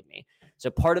they gave me.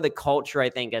 So part of the culture, I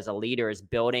think, as a leader is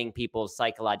building people's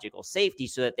psychological safety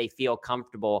so that they feel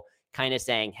comfortable kind of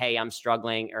saying, hey, I'm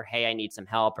struggling, or hey, I need some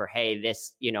help, or hey,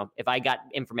 this, if I got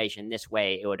information this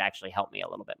way, it would actually help me a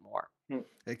little bit more.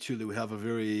 Actually, we have a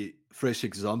very fresh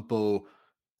example.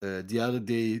 The other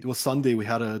day, it was Sunday, we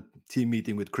had a team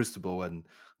meeting with Cristobal and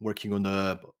working on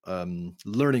a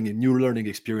new learning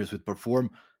experience with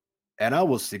Perform. And I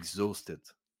was exhausted.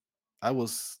 I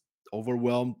was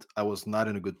overwhelmed. I was not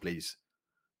in a good place.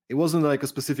 It wasn't like a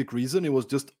specific reason. It was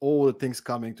just all the things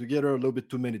coming together, a little bit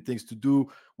too many things to do.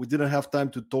 We didn't have time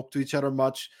to talk to each other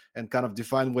much and kind of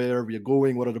define where we are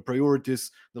going, what are the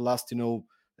priorities the last,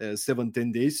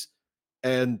 7-10 days.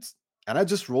 And I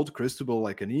just wrote Cristobal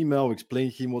like an email,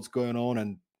 explained him what's going on,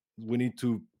 and we need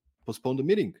to postpone the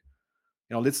meeting.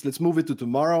 Let's move it to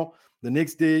tomorrow. The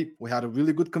next day, we had a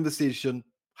really good conversation,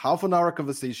 half an hour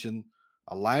conversation,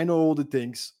 align all the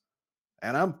things,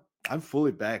 and I'm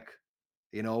fully back.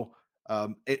 But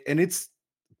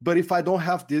if I don't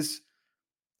have this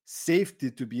safety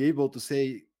to be able to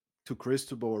say to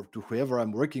Cristobal or to whoever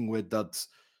I'm working with that,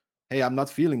 hey, I'm not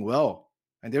feeling well,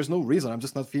 and there's no reason, I'm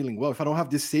just not feeling well. If I don't have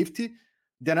this safety,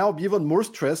 then I'll be even more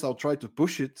stressed. I'll try to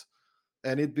push it,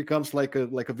 and it becomes like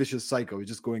a vicious cycle. It's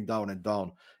just going down and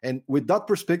down. And with that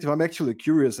perspective, I'm actually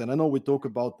curious, and I know we talk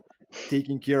about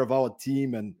taking care of our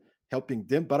team and helping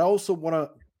them, but I also want to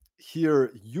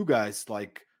hear you guys,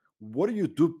 like, what do you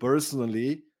do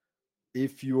personally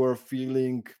if you are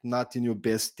feeling not in your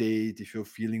best state, if you're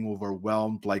feeling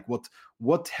overwhelmed? Like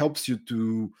what helps you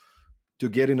to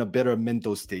get in a better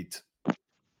mental state?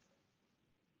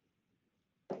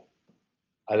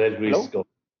 I let Luis go.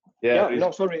 Yeah, no,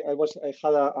 sorry, I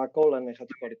had a call and I had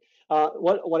to cut it.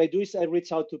 What I do is I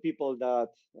reach out to people that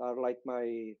are like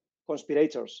my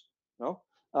conspirators. No,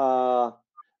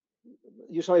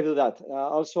 usually I do that.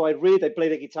 Also, I read, I play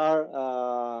the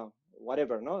guitar,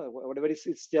 whatever. No, whatever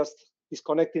it's just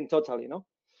disconnecting totally. No,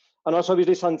 and also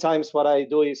obviously sometimes what I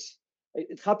do is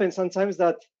it happens sometimes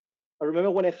that I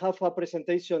remember when I have a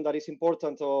presentation that is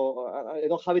important, or I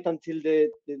don't have it until the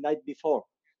night before.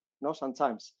 No,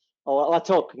 sometimes. Or a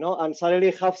talk, no, and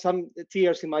suddenly have some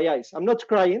tears in my eyes. I'm not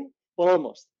crying, but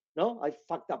almost. No, I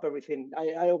fucked up everything.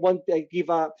 I give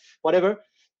a whatever,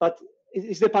 but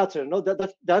it's the pattern. No,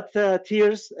 that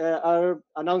tears are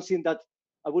announcing that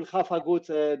I will have a good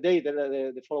day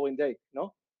the following day.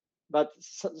 No, but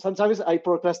sometimes I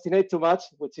procrastinate too much,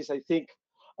 which is, I think,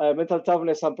 mental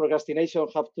toughness and procrastination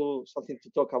have something to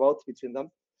talk about between them.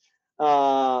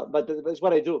 But that's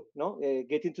what I do. No,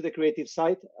 get into the creative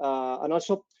side, and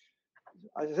also.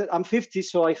 As I said, I'm 50,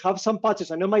 so I have some patterns.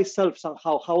 I know myself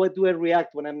somehow. How do I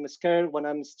react when I'm scared, when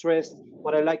I'm stressed?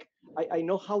 What I like. I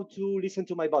know how to listen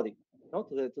to my body, no,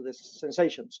 to the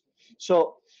sensations.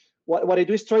 So what I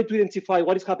do is try to identify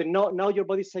what is happening. Now your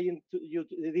body is saying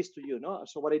this to you, no.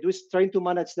 So what I do is trying to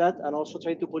manage that and also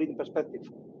trying to put it in perspective,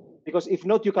 because if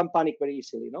not, you can panic very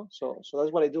easily, no. So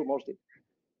that's what I do mostly.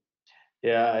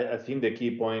 Yeah, I think the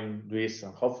key point, Luis,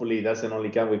 and hopefully it doesn't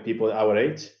only come with people our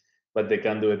age, but they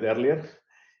can do it earlier,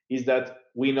 is that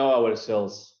we know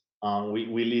ourselves. We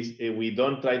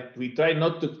try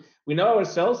not to. We know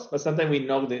ourselves, but sometimes we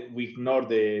ignore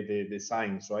the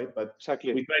signs, right? But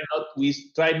exactly. we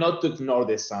try not to ignore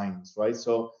the signs, right?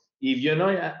 So if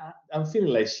I'm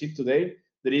feeling like shit today,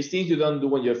 there is things you don't do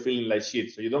when you're feeling like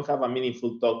shit. So you don't have a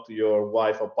meaningful talk to your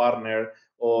wife or partner,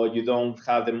 or you don't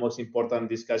have the most important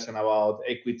discussion about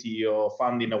equity or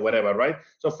funding or whatever, right?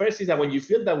 So first is that when you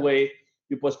feel that way,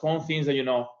 you postpone things that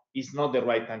it's not the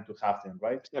right time to have them,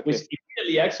 right? Exactly. Which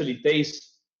immediately actually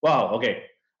tastes, wow, okay,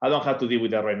 I don't have to deal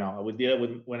with that right now. I will deal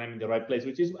with when I'm in the right place,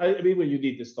 which is, I believe, what you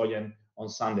did, Stoyan, on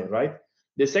Sunday, right?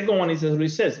 The second one is, as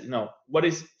Luis says, what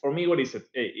is it?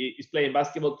 It's playing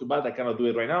basketball, too bad I cannot do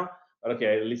it right now. But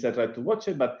okay, at least I try to watch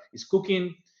it. But it's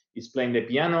cooking, it's playing the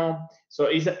piano. So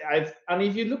and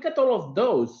if you look at all of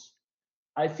those,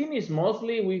 I think it's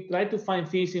mostly we try to find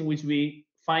things in which we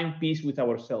find peace with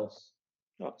ourselves.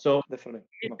 So definitely,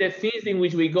 the things in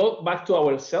which we go back to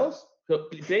ourselves. So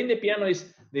playing the piano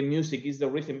is the music, is the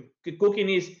rhythm. Cooking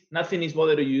is nothing is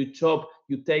bothering you. You chop,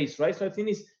 you taste, right? So I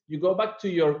think you go back to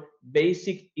your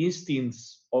basic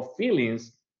instincts of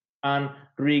feelings and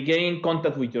regain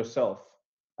contact with yourself.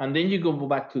 And then you go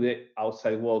back to the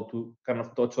outside world to kind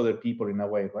of touch other people in a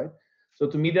way, right? So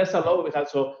to me, that's a lot we have.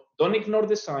 So don't ignore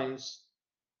the signs.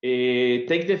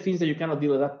 Take the things that you cannot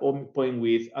deal at that point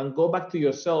with, and go back to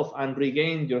yourself and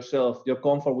regain yourself, your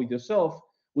comfort with yourself,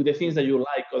 with the things that you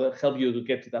like or that help you to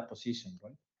get to that position,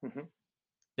 right? Mhm.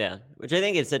 Yeah, which I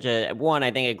think is such a one. I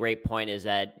think a great point is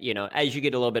that, as you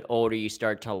get a little bit older, you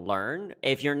start to learn.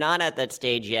 If you're not at that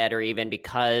stage yet, or even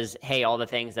because, hey, all the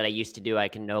things that I used to do, I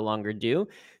can no longer do.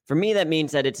 For me, that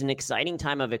means that it's an exciting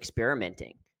time of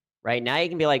experimenting. Right now, you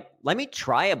can be like, let me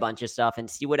try a bunch of stuff and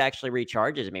see what actually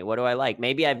recharges me. What do I like?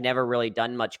 Maybe I've never really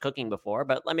done much cooking before,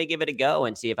 but let me give it a go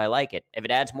and see if I like it. If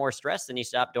it adds more stress, then you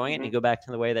stop doing it and you go back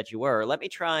to the way that you were. Or let me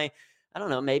try. I don't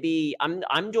know. Maybe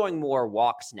I'm doing more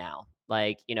walks now.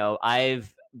 Like,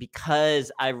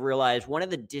 because I've realized one of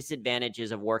the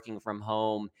disadvantages of working from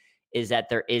home is that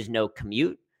there is no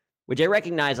commute, which I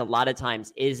recognize a lot of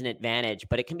times is an advantage,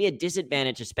 but it can be a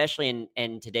disadvantage, especially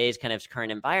in today's kind of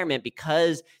current environment,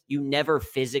 because you never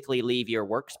physically leave your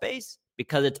workspace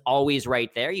because it's always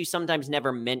right there. You sometimes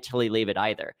never mentally leave it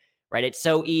either, right? It's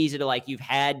so easy to, like, you've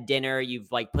had dinner,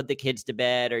 you've like put the kids to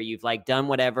bed, or you've like done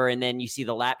whatever, and then you see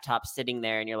the laptop sitting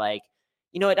there and you're like,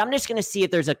 you know what, I'm just going to see if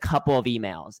there's a couple of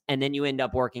emails, and then you end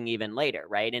up working even later,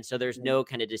 right? And so there's no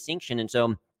kind of distinction. And so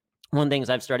one of the things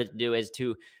I've started to do is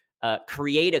to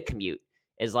create a commute.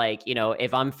 Is like,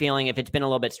 if it's been a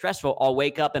little bit stressful, I'll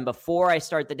wake up, and before I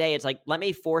start the day, it's like, let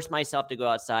me force myself to go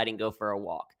outside and go for a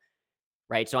walk.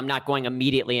 Right. So I'm not going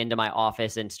immediately into my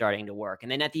office and starting to work. And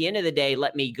then at the end of the day,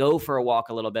 let me go for a walk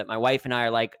a little bit. My wife and I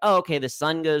are like, oh, okay, the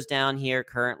sun goes down here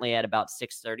currently at about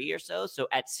 6:30 or so. So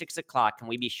at 6 o'clock, can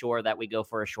we be sure that we go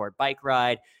for a short bike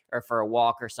ride or for a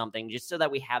walk or something, just so that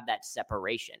we have that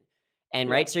separation? And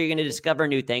right. So you're going to discover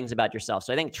new things about yourself.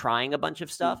 So I think trying a bunch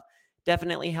of stuff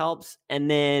definitely helps. And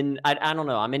then I don't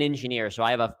know, I'm an engineer, so I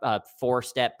have a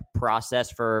 4-step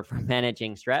process for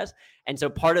managing stress. And so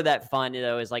part of that fun,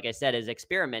 though, is, like I said, is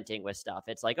experimenting with stuff.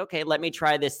 It's like, okay, let me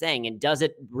try this thing. And does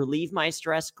it relieve my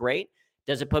stress? Great.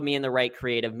 Does it put me in the right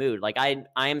creative mood? Like I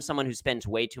am someone who spends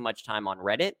way too much time on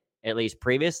Reddit, at least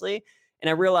previously. And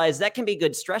I realized that can be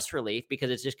good stress relief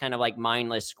because it's just kind of like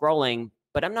mindless scrolling,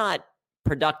 but I'm not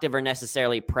productive or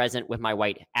necessarily present with my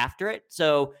wife after it.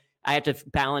 So I have to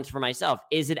balance for myself.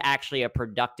 Is it actually a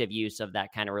productive use of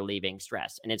that kind of relieving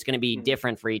stress? And it's going to be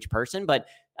different for each person. But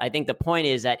I think the point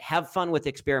is that have fun with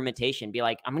experimentation. Be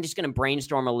like, I'm just going to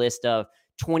brainstorm a list of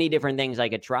 20 different things I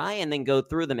could try and then go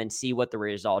through them and see what the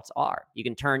results are. You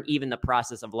can turn even the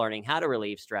process of learning how to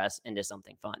relieve stress into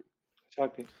something fun.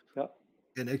 Exactly. Yeah.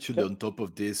 And actually, on top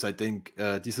of this, I think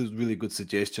this is really good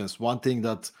suggestions. One thing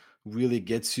that really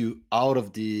gets you out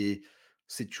of the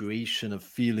situation of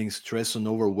feeling stressed and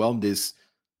overwhelmed is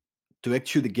to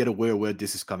actually get aware where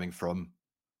this is coming from.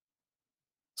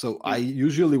 So I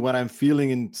usually, when I'm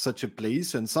feeling in such a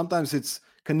place, and sometimes it's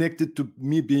connected to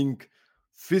me being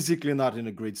physically not in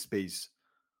a great space,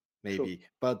 maybe,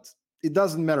 but it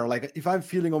doesn't matter. Like if I'm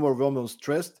feeling overwhelmed or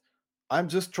stressed, I'm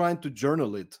just trying to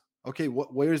journal it. Okay,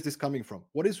 where is this coming from?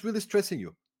 What is really stressing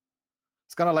you?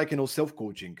 It's kind of like,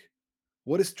 self-coaching.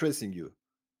 What is stressing you?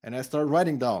 And I start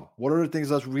writing down what are the things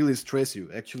that really stress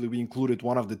you. Actually, we included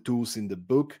one of the tools in the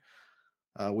book,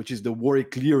 which is the worry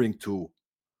clearing tool.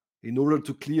 In order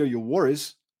to clear your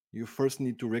worries, you first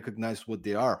need to recognize what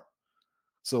they are.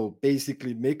 So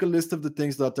basically, make a list of the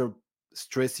things that are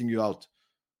stressing you out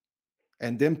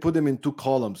and then put them in 2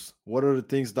 columns. What are the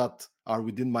things that are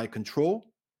within my control?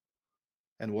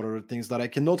 And what are the things that I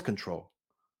cannot control?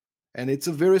 And it's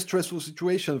a very stressful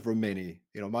situation for many.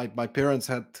 My parents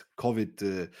had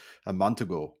COVID a month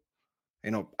ago.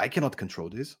 I cannot control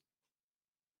this.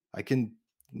 I can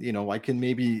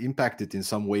maybe impact it in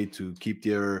some way to keep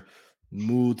their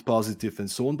mood positive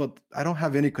and so on, but I don't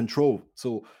have any control.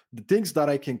 So the things that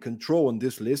I can control on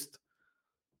this list,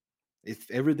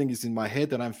 if everything is in my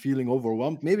head and I'm feeling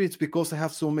overwhelmed, maybe it's because I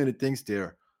have so many things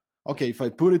there. Okay, if I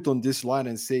put it on this line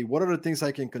and say, what are the things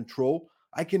I can control?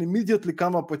 I can immediately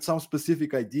come up with some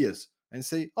specific ideas and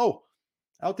say, oh,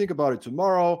 I'll think about it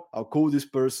tomorrow. I'll call this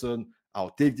person.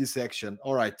 I'll take this action.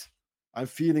 All right. I'm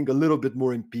feeling a little bit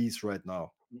more in peace right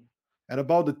now. And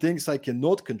about the things I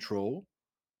cannot control,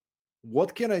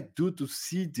 what can I do to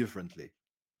see differently?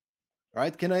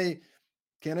 Right? Can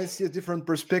I see a different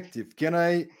perspective? Can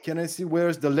I see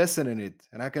where's the lesson in it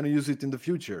and how can I use it in the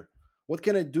future? What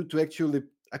can I do to actually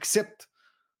accept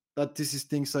that this is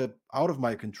things that are out of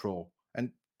my control? And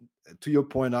to your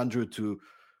point, Andrew, to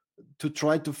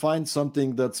try to find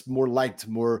something that's more light,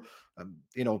 more,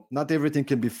 not everything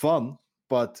can be fun,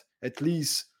 but at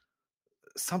least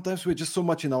sometimes we're just so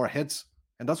much in our heads,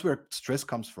 and that's where stress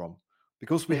comes from,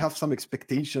 because we have some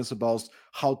expectations about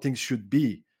how things should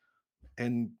be,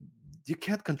 and you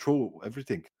can't control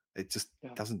everything. It just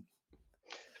doesn't.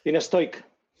 Being a stoic,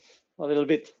 a little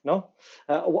bit, no?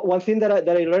 One thing that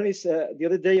I learned is the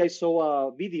other day I saw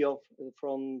a video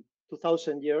from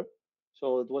 2000 year,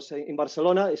 So it was in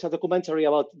Barcelona. It's a documentary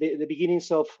about the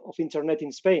beginnings of internet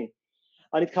in Spain.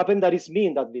 And it happened that it's me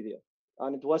in that video.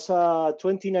 And it was a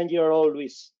 29-year-old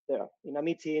Luis there in a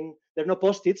meeting. There are no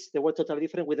post-its. They were totally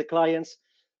different with the clients,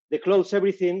 the clothes,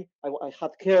 everything. I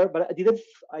had care, but I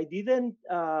didn't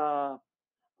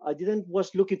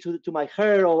was looking to my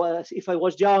hair or if I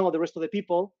was young or the rest of the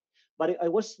people. But I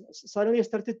was suddenly I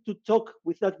started to talk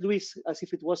with that Luis as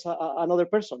if it was another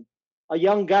person, a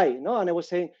young guy, no? And I was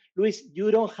saying, Luis, you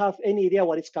don't have any idea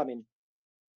what is coming,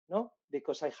 no?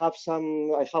 Because I have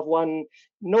one,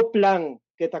 no plan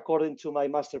get according to my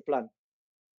master plan.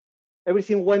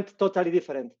 Everything went totally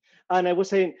different. And I was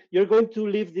saying, you're going to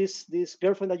leave this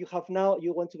girlfriend that you have now,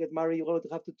 you want to get married, you're going to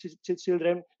have two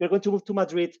children, you're going to move to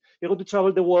Madrid, you're going to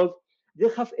travel the world. They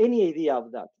don't have any idea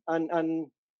of that.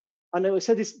 And I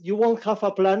said this, you won't have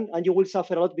a plan and you will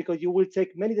suffer a lot because you will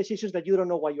take many decisions that you don't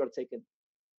know why you are taking.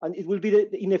 And it will be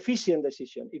the inefficient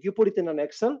decision. If you put it in an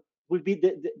Excel, it will be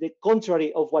the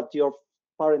contrary of what your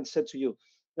parents said to you,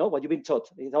 no, what you've been taught,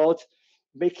 without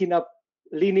making up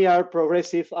linear,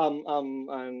 progressive, and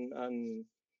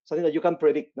something that you can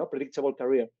predict, no, predictable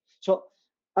career. So,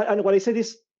 and what I said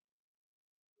is,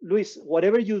 Luis,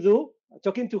 whatever you do,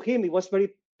 talking to him, it was very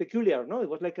peculiar, no? It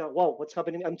was like, wow, what's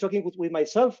happening? I'm talking with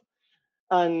myself,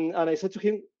 and I said to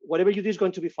him, whatever you do is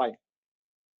going to be fine.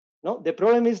 No, the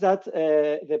problem is that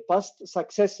the past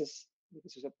successes,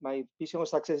 because my vision of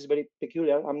success is very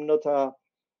peculiar. I'm not a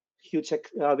huge,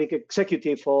 big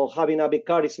executive or having a big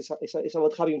car. It's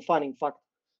about having fun, in fact,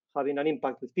 having an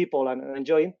impact with people and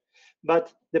enjoying.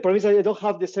 But the problem is that I don't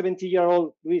have the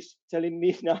 70-year-old Luis telling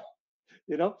me now,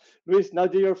 you know, Luis, now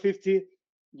that you're 50,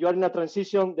 you are in a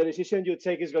transition. The decision you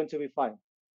take is going to be fine.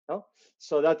 No?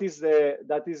 So that is the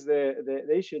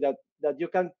issue that you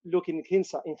can look in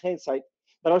hindsight,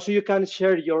 but also you can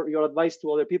share your advice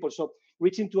to other people. So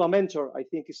reaching to a mentor, I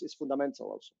think, is fundamental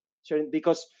also. Sharing,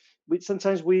 because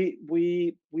sometimes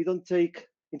we don't take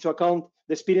into account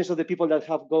the experience of the people that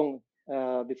have gone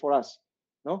before us.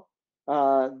 No,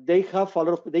 they have a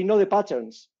lot of, they know the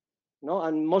patterns. No,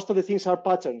 and most of the things are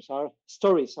patterns, are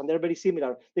stories, and they're very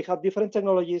similar. They have different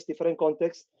technologies, different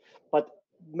contexts, but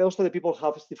most of the people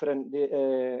have different,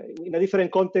 in a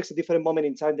different context, a different moment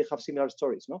in time, they have similar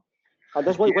stories, no? And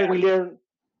that's why we learn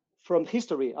from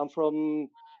history and from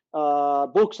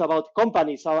books about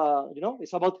companies, you know,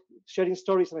 it's about sharing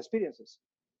stories and experiences.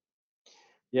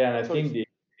 Yeah, and I think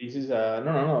this is,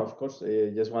 no, of course,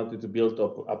 I just wanted to build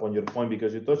upon your point,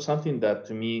 because you touched something that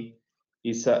to me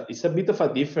is a bit of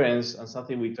a difference and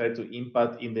something we try to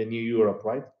impact in the new Europe,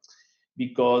 right?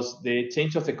 Because the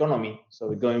change of economy, so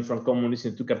we're going from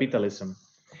communism to capitalism,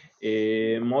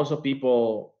 most of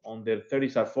people on their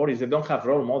 30s or 40s, they don't have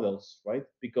role models, right?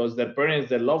 Because their parents,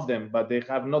 they love them, but they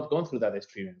have not gone through that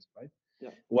experience, right? Yeah.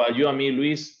 While you and me,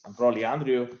 Luis, and probably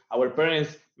Andrew, our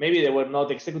parents, maybe they were not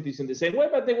executives in the same way,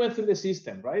 but they went through the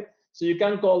system, right? So you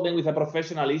can call them with a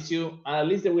professional issue, and at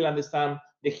least they will understand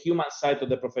the human side of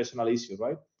the professional issue,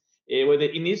 right?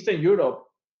 In Eastern Europe,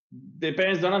 the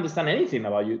parents don't understand anything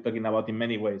about you talking about in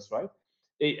many ways, right?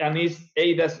 And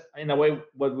that's in a way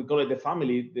what we call it the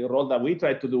family, the role that we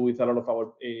try to do with a lot of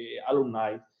our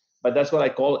alumni. But that's what I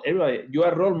call everybody. You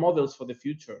are role models for the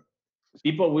future.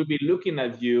 People will be looking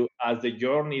at you as the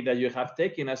journey that you have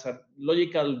taken as a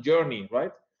logical journey,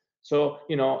 right? So,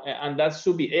 you know, and that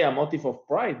should be a motive of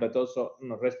pride, but also, you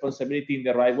know, responsibility in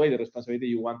the right way, the responsibility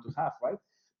you want to have, right?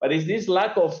 But it's this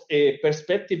lack of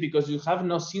perspective because you have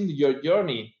not seen your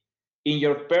journey in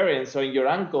your parents or in your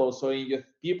uncles or in your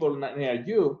people near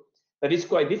you, that is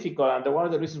quite difficult. And one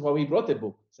of the reasons why we wrote the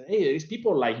book, say, hey, there is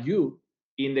people like you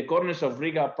in the corners of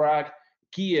Riga, Prague,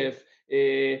 Kiev,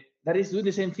 that is doing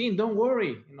the same thing. Don't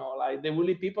worry, you know, like there will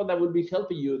be people that will be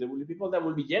helping you. There will be people that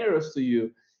will be generous to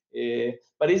you.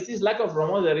 But it's this lack of role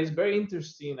model that is very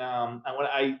interesting. And when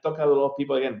I talk to a lot of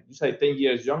people, again, usually 10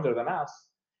 years younger than us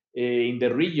in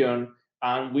the region,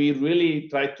 and we really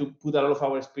try to put a lot of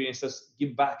our experiences,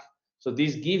 give back. So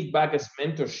this give back as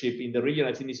mentorship in the region,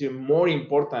 I think, is even more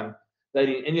important than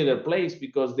in any other place,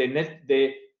 because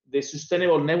the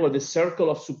sustainable network, the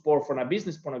circle of support from a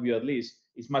business point of view, at least,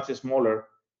 is much smaller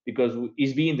because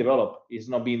it's being developed. It's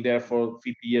not been there for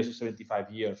 50 years or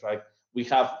 75 years, right? We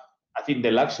have, I think, the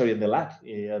luxury and the luck,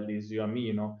 at least you and me,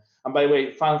 you know. And by the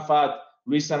way, fun fact,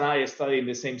 Luis and I studied in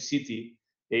the same city,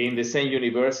 in the same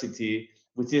university,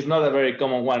 which is not a very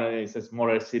common one. It's a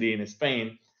smaller city in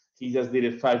Spain. He just did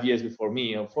it 5 years before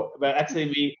me. But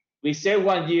actually, we shared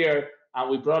 1 year, and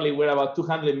we probably were about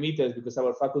 200 meters because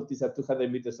our faculties are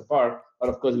 200 meters apart. But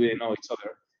of course, we didn't know each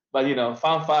other. But, you know,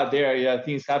 fun fact there, yeah,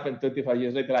 things happen 25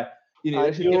 years later. Like,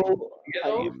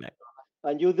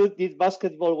 and you did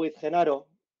basketball with Genaro.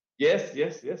 Yes.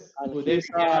 And Good he's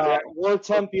day. Yeah. a world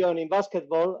champion in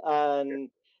basketball,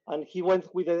 and he went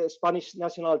with the Spanish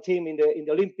national team in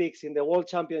the Olympics, in the World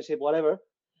Championship, whatever.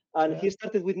 And he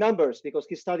started with numbers because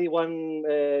he studied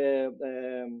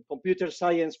computer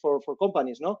science for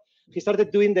companies. No, he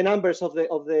started doing the numbers of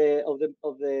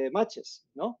the matches.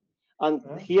 No, and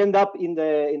he ended up in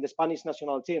the Spanish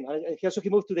national team. And he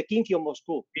moved to the Khimki of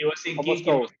Moscow. He was in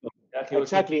Moscow. Yeah,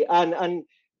 Exactly, and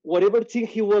whatever team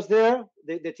he was there,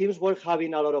 the teams were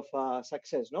having a lot of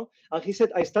success, no? And he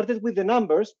said, I started with the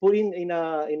numbers, putting in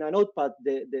a notepad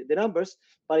the numbers,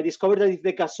 but I discovered that if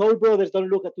the Gasol brothers don't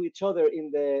look at each other in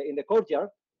the courtyard,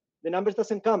 the numbers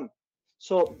doesn't come.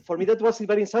 So for me, that was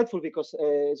very insightful because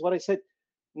it's what I said.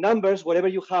 Numbers, whatever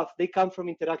you have, they come from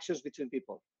interactions between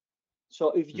people.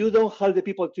 So if you don't help the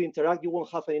people to interact, you won't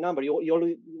have any number.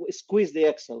 You squeeze the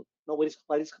Excel. No,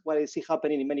 what I see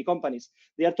happening in many companies.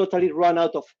 They are totally run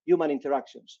out of human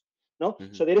interactions. No,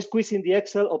 so they're squeezing the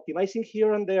Excel, optimizing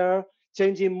here and there,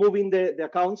 changing, moving the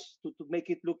accounts to make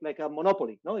it look like a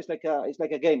monopoly. No, it's like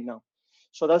a game now.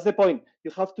 So that's the point.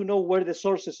 You have to know where the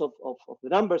sources of the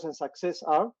numbers and success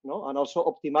are, no, and also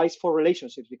optimize for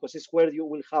relationships because it's where you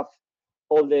will have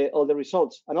all the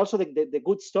results, and also the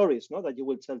good stories, no, that you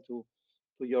will tell to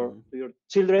your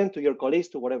children, to your colleagues,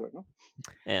 to whatever. No.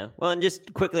 Yeah. Well, and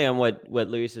just quickly on what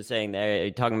Luis was saying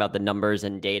there, talking about the numbers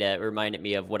and data, it reminded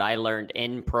me of what I learned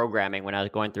in programming when I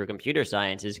was going through computer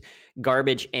science is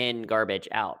garbage in, garbage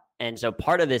out. And so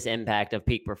part of this impact of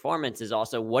peak performance is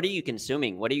also, what are you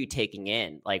consuming? What are you taking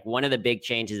in? Like one of the big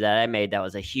changes that I made that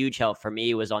was a huge help for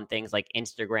me was on things like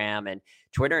Instagram and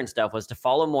Twitter and stuff was to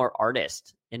follow more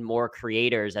artists and more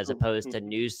creators as opposed to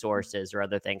news sources or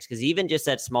other things. Because even just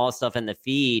that small stuff in the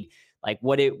feed, like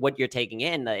what you're taking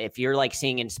in, if you're like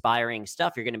seeing inspiring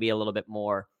stuff, you're going to be a little bit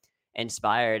more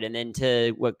inspired. And then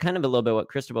to what kind of a little bit what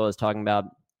Cristobal was talking about,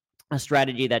 a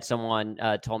strategy that someone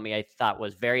told me I thought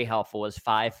was very helpful was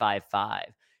 5-5-5,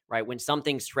 right? When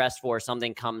something's stressful or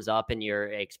something comes up in your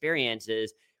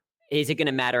experiences, is it going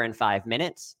to matter in 5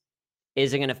 minutes?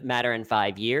 Is it going to matter in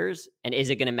 5 years? And is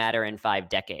it going to matter in 5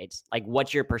 decades? Like,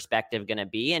 what's your perspective going to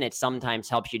be? And it sometimes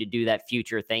helps you to do that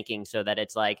future thinking so that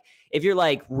it's like, if you're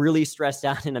like really stressed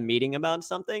out in a meeting about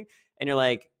something and you're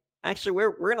like, actually,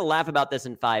 we're going to laugh about this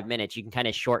in 5 minutes, you can kind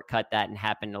of shortcut that and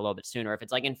happen a little bit sooner. If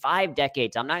it's like in 5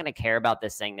 decades, I'm not going to care about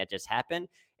this thing that just happened.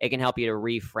 It can help you to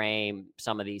reframe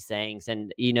some of these things.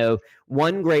 And, you know,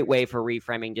 one great way for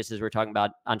reframing, just as we're talking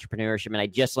about entrepreneurship, and I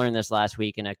just learned this last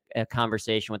week in a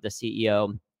conversation with the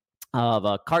CEO of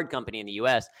a card company in the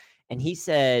US. And he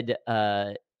said,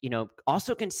 you know,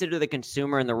 also consider the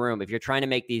consumer in the room. If you're trying to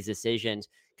make these decisions,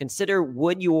 consider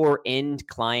would your end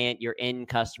client, your end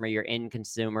customer, your end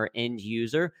consumer, end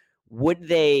user, would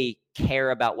they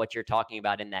care about what you're talking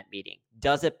about in that meeting?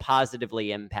 Does it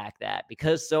positively impact that?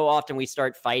 Because so often we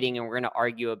start fighting and we're going to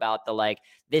argue about the like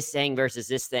this thing versus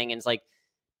this thing. And it's like,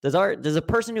 does a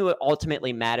person who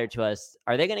ultimately matter to us,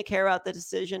 are they going to care about the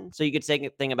decision? So you could say a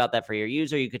thing about that for your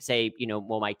user. You could say, you know,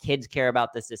 well, my kids care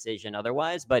about this decision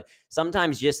otherwise. But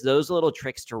sometimes just those little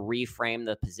tricks to reframe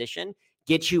the position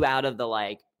get you out of the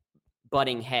like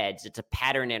butting heads. It's a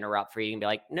pattern interrupt for you. You can be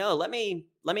like, no, let me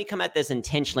come at this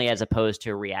intentionally as opposed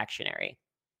to reactionary.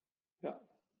 Yeah.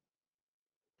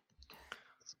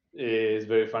 It's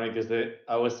very funny because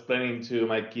I was explaining to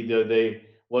my kid the other day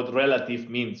what relative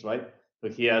means, right?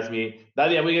 But he asked me,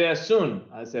 Daddy, are we going to soon?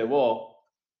 I said, well,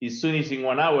 as soon as in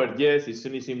 1 hour, yes. As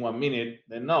soon as in 1 minute,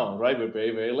 then no, right? We're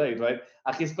very, very late, right?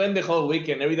 And he spent the whole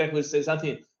weekend, every time he says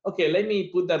something, okay, let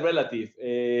me put that relative.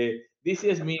 This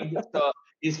is me. So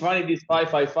it's funny, this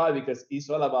 5-5-5, because it's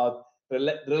all about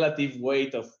relative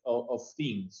weight of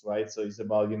things, right? So it's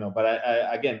about, you know, but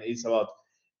I again, it's about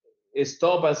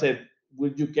stop and said,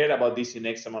 would you care about this in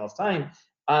X amount of time?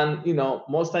 And, you know,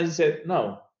 most times he said,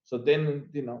 no. So then,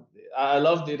 you know, I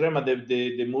love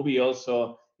the movie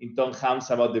also in Tom Hanks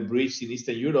about the bridge in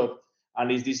Eastern Europe,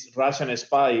 and it's this Russian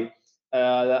spy,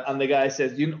 and the guy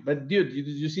says, you know, but dude,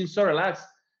 you seem so relaxed,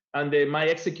 and they might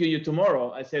execute you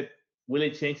tomorrow. I said, will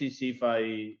it change if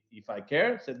I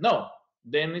care? I said, no,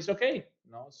 then it's okay.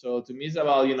 No, so to me it's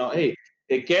about, you know, hey,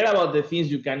 they care about the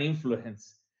things you can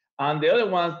influence, and the other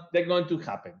ones, they're going to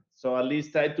happen. So at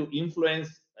least try to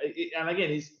influence, and again,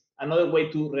 it's another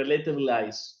way to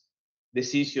relativize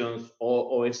decisions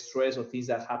or stress or things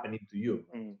that are happening to you.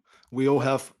 We all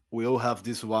have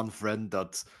this one friend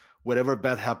that whatever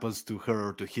bad happens to her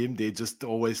or to him, they just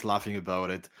always laughing about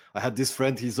it. I had this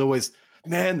friend, he's always,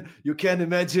 man, you can't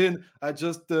imagine. I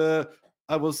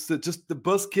was just the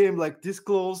bus came like this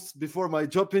close before my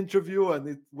job interview, and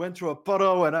it went through a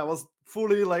puddle, and I was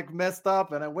fully like messed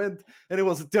up, and I went, and it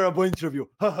was a terrible interview.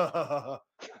 And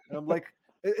I'm like,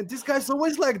 And this guy's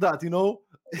always like that,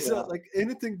 It's like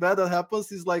anything bad that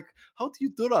happens is like, how do you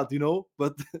do that,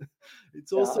 But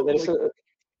it's also there's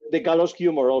the gallows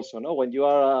humor also, no? When you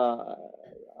are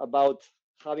about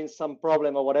having some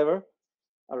problem or whatever.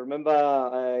 I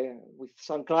remember with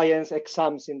some clients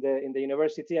exams in the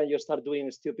university, and you start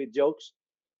doing stupid jokes,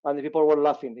 and the people were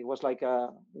laughing. It was like a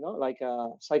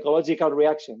psychological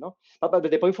reaction, no? But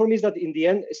the point for me is that in the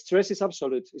end, stress is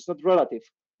absolute. It's not relative.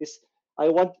 I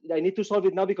need to solve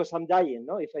it now because I'm dying.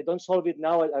 No, if I don't solve it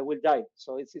now, I will die.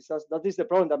 So that is the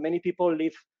problem, that many people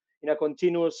live in a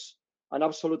continuous and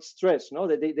absolute stress. No,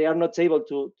 they are not able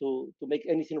to make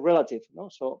anything relative. No,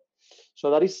 so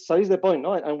that is the point.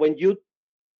 No, and when you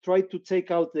try to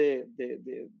take out the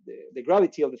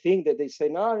gravity of the thing, that they say,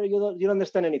 no, you don't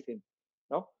understand anything.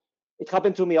 No, it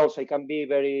happened to me also. It can be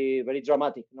very, very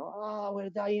dramatic. No, we're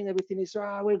dying. Everything is,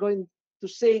 we're going to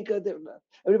sink.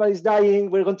 Everybody's dying.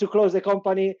 We're going to close the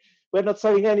company. We're not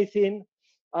selling anything.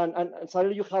 And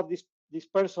suddenly you have this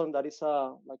person that is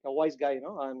like a wise guy,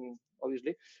 and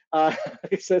obviously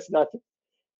he says that,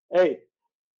 hey,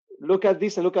 look at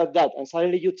this and look at that, and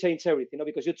suddenly you change everything,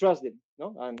 because you trust them,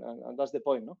 and that's the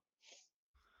point,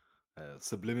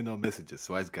 subliminal messages,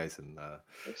 wise guys, and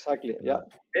exactly,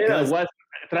 What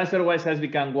TransferWise has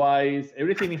become wise.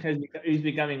 Everything is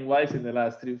becoming wise in the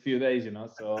last few days,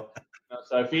 So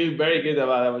I feel very good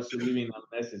about our subliminal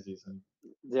messages.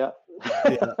 Yeah.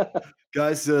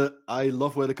 Guys, I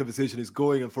love where the conversation is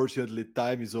going. Unfortunately,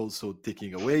 time is also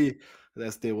ticking away.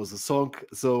 Last day was a song.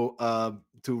 So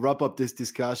to wrap up this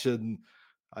discussion,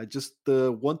 I just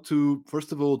want to,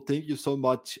 first of all, thank you so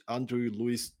much, Andrew,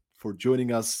 Luis, for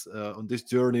joining us on this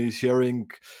journey, sharing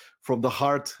from the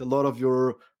heart a lot of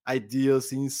your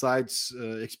ideas, insights,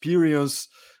 experience.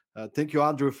 Thank you,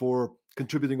 Andrew, for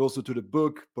contributing also to the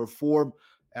book, Perform.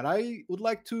 And I would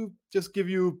like to just give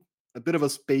you a bit of a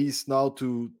space now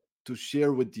to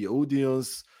share with the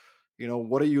audience,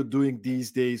 what are you doing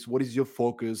these days? What is your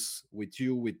focus with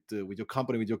your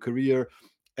company, with your career?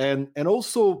 And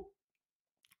also,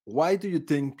 why do you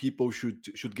think people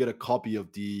should get a copy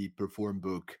of the Perform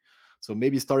book? So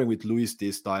maybe starting with Luis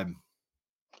this time.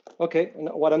 Okay,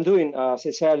 what I'm doing, as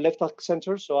I said, I left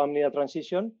Accenture, so I'm in a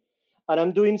transition. And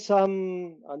I'm doing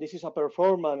some, and this is a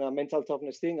Perform and a mental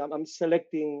toughness thing. I'm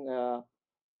selecting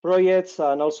projects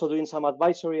and also doing some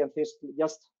advisory and things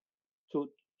just to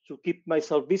keep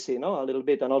myself busy, a little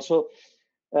bit, and also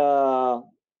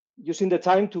using the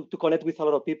time to connect with a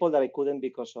lot of people that I couldn't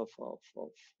because of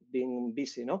being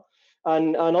busy,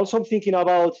 and also I'm thinking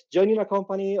about joining a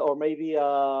company, or maybe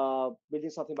building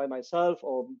something by myself,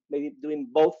 or maybe doing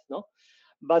both,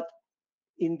 But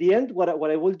in the end, what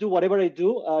I will do, whatever I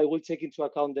do, I will take into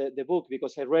account the book,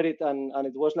 because I read it and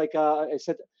it was like I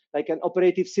said, like an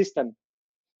operative system.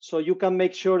 So you can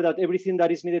make sure that everything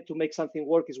that is needed to make something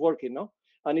work is working,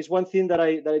 And it's one thing that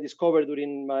I discovered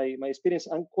during my experience.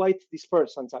 I'm quite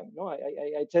dispersed sometimes,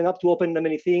 I tend up to open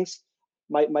many things.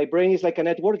 My brain is like a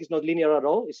network. It's not linear at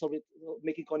all. It's always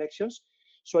making connections.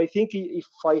 So I think if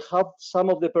I have some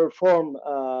of the Perform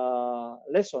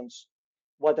lessons,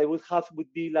 what I would have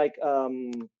would be like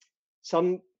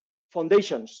some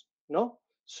foundations,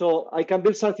 So I can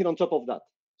build something on top of that.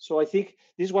 So I think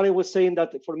this is what I was saying,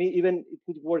 that for me, even it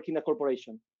could work in a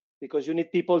corporation, because you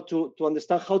need people to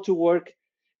understand how to work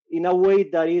in a way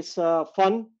that is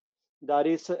fun, that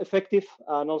is effective,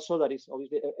 and also that is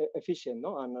obviously efficient,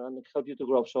 and help you to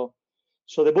grow.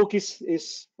 So the book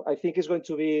is I think is going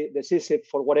to be decisive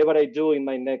for whatever I do in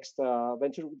my next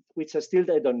venture, which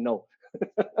I don't know.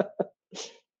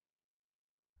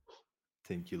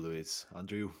 Thank you, Luis.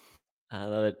 Andrew? I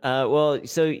love it. Well,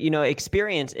 so,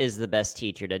 experience is the best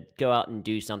teacher. To go out and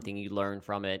do something, you learn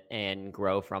from it and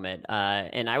grow from it.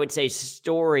 And I would say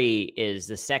story is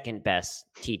the second best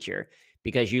teacher,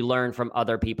 because you learn from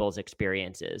other people's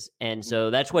experiences. And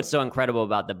so that's what's so incredible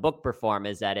about the book Perform,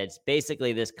 is that it's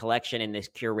basically this collection and this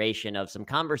curation of some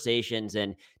conversations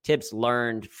and tips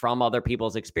learned from other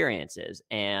people's experiences.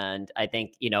 And I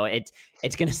think,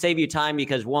 it's going to save you time,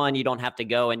 because one, you don't have to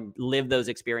go and live those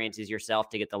experiences yourself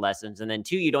to get the lessons. And then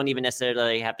two, you don't even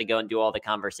necessarily have to go and do all the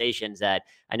conversations that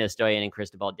I know Stoyan and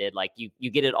Cristobal did. Like you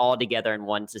get it all together in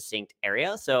one succinct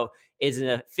area. So it's an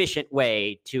efficient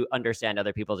way to understand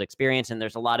other people's experience. And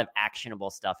there's a lot of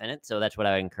actionable stuff in it. So that's what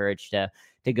I would encourage to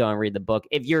go and read the book.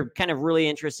 If you're kind of really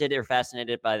interested or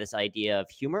fascinated by this idea of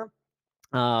humor,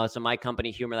 so my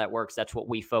company, Humor That Works, that's what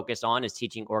we focus on, is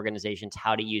teaching organizations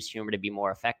how to use humor to be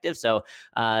more effective. So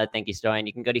thank you, Stoyan.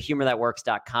 You can go to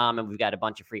humorthatworks.com, and we've got a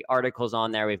bunch of free articles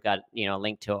on there. We've got, a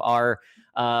link to our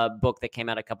book that came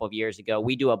out a couple of years ago.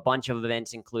 We do a bunch of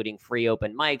events, including free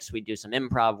open mics. We do some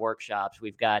improv workshops.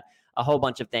 We've got a whole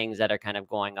bunch of things that are kind of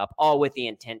going up, all with the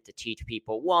intent to teach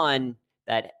people, one,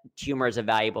 that humor is a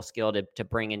valuable skill to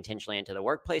bring intentionally into the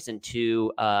workplace, and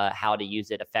two, how to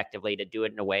use it effectively to do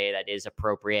it in a way that is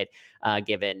appropriate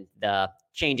given the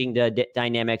changing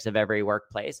dynamics of every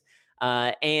workplace.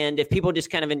 And if people just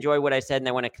kind of enjoy what I said and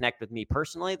they want to connect with me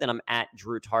personally, then I'm at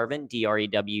Drew Tarvin,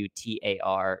 DREWTARVIN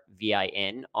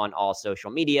on all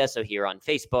social media. So here on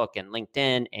Facebook and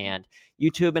LinkedIn and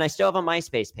YouTube. And I still have a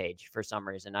MySpace page for some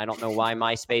reason. I don't know why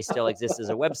MySpace still exists as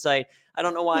a website. I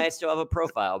don't know why I still have a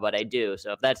profile, but I do.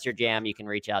 So if that's your jam, you can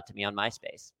reach out to me on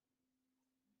MySpace.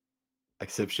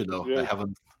 Exceptional. Great. I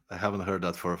haven't heard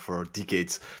that for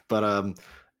decades. But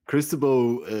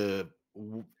Cristobal,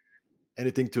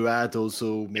 anything to add?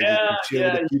 Also, maybe to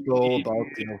share with the people about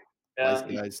Wise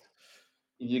Guys.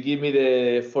 You give me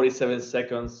the 47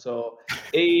 seconds. So,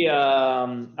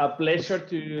 a pleasure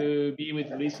to be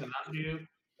with Luis and Andrew.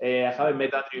 I haven't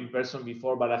met Andrew in person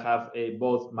before, but I have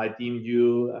both my team,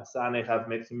 you, Hassan, I have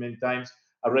met him many times.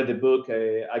 I read the book.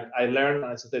 I learned,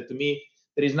 and I said to me,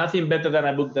 there is nothing better than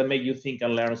a book that makes you think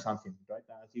and learn something, right?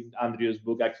 I think Andrew's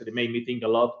book actually made me think a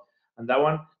lot on that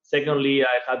one. Secondly,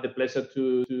 I had the pleasure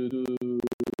to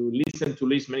listen to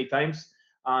Luis many times.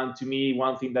 And to me,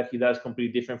 one thing that he does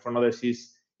completely different from others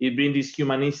is it brings this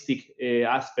humanistic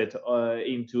aspect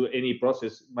into any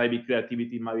process. Might be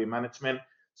creativity, might be management.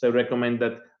 So I recommend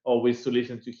that always to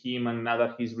listen to him. And now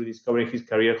that he's rediscovering his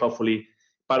career, hopefully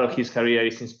part of his career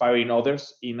is inspiring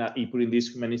others in putting this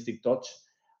humanistic touch.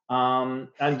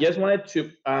 And just wanted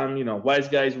to, Wise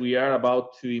Guys, we are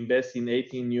about to invest in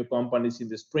 18 new companies in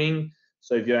the spring.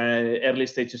 So if you're an early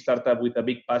stage startup with a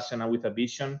big passion and with a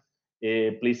vision,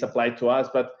 please apply to us.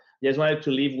 But just wanted to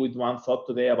leave with one thought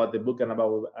today about the book and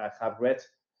about what I have read.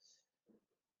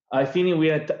 I think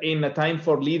we are in a time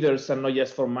for leaders and not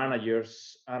just for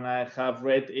managers. And I have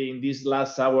read in this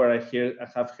last hour, I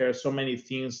have heard so many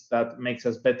things that makes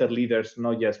us better leaders,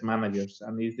 not just managers.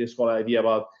 And it's this whole idea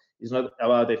about it's not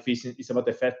about efficiency, it's about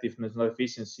effectiveness, not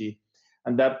efficiency.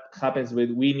 And that happens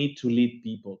with we need to lead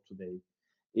people today.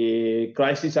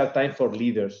 Crises are time for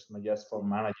leaders, not just for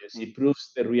managers. It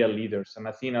proves the real leaders. And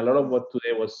I think a lot of what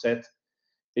today was said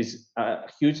is a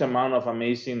huge amount of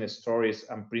amazing stories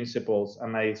and principles.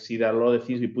 And I see that a lot of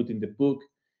things we put in the book,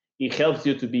 it helps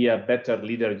you to be a better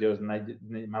leader, just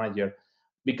manager.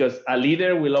 Because a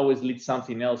leader will always lead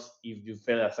something else if you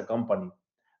fail as a company.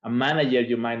 A manager,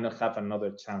 you might not have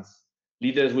another chance.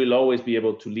 Leaders will always be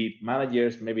able to lead.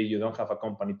 Managers, maybe you don't have a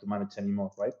company to manage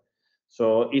anymore, right?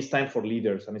 So it's time for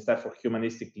leaders, and it's time for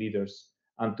humanistic leaders,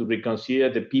 and to reconsider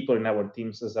the people in our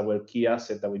teams as our key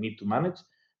asset that we need to manage,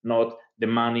 not the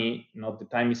money, not the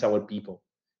time, is our people.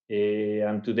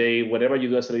 And today, whatever you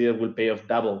do as a leader will pay off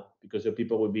double, because your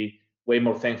people will be way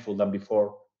more thankful than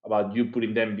before about you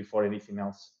putting them before anything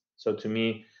else. So to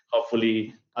me,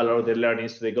 hopefully, a lot of the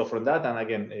learnings they go from that. And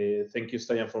again, thank you,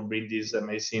 Stoyan, for bringing this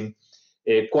amazing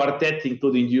quartet,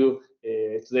 including you,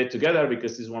 today together,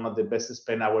 because it's one of the best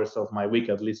spent hours of my week,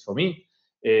 at least for me.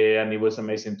 And it was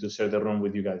amazing to share the room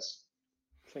with you guys.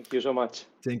 Thank you so much.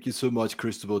 Thank you so much,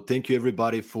 Cristobal. Thank you,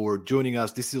 everybody, for joining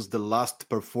us. This is the last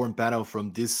Perform panel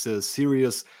from this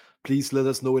series. Please let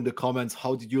us know in the comments,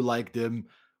 how did you like them?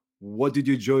 What did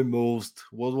you enjoy most?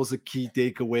 What was a key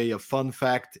takeaway, a fun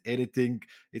fact, anything?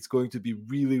 It's going to be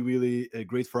really, really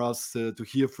great for us to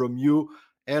hear from you.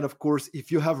 And of course,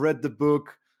 if you have read the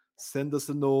book, send us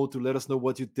a note to let us know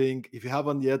what you think. If you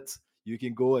haven't yet, you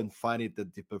can go and find it at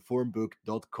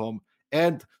theperformbook.com.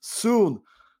 And soon,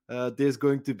 there's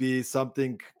going to be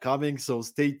something coming, so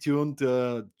stay tuned.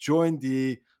 Join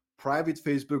the private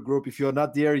Facebook group if you're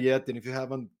not there yet, and if you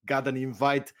haven't got an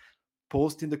invite,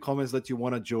 post in the comments that you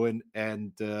want to join,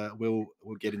 and we'll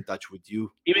get in touch with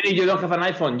you. Even if you don't have an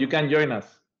iPhone, you can join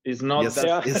us. It's not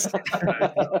that. Yes.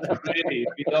 Really,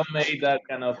 we don't make that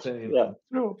kind of thing. Yeah,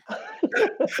 true.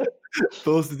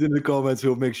 Post it in the comments.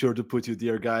 We'll make sure to put you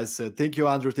there, guys. Thank you,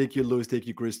 Andrew. Thank you, Luis. Thank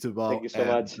you, Cristobal. Thank you so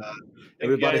much.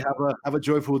 Everybody, have a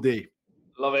joyful day.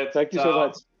 Love it. Thank you so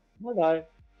much. Bye-bye.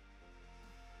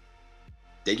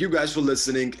 Thank you guys for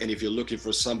listening. And if you're looking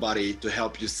for somebody to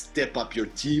help you step up your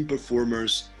team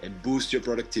performance and boost your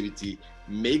productivity,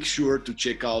 make sure to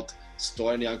check out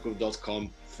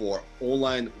stoyanyankov.com for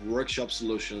online workshop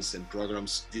solutions and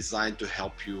programs designed to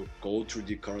help you go through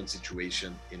the current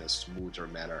situation in a smoother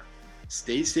manner.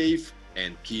 Stay safe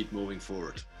and keep moving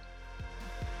forward.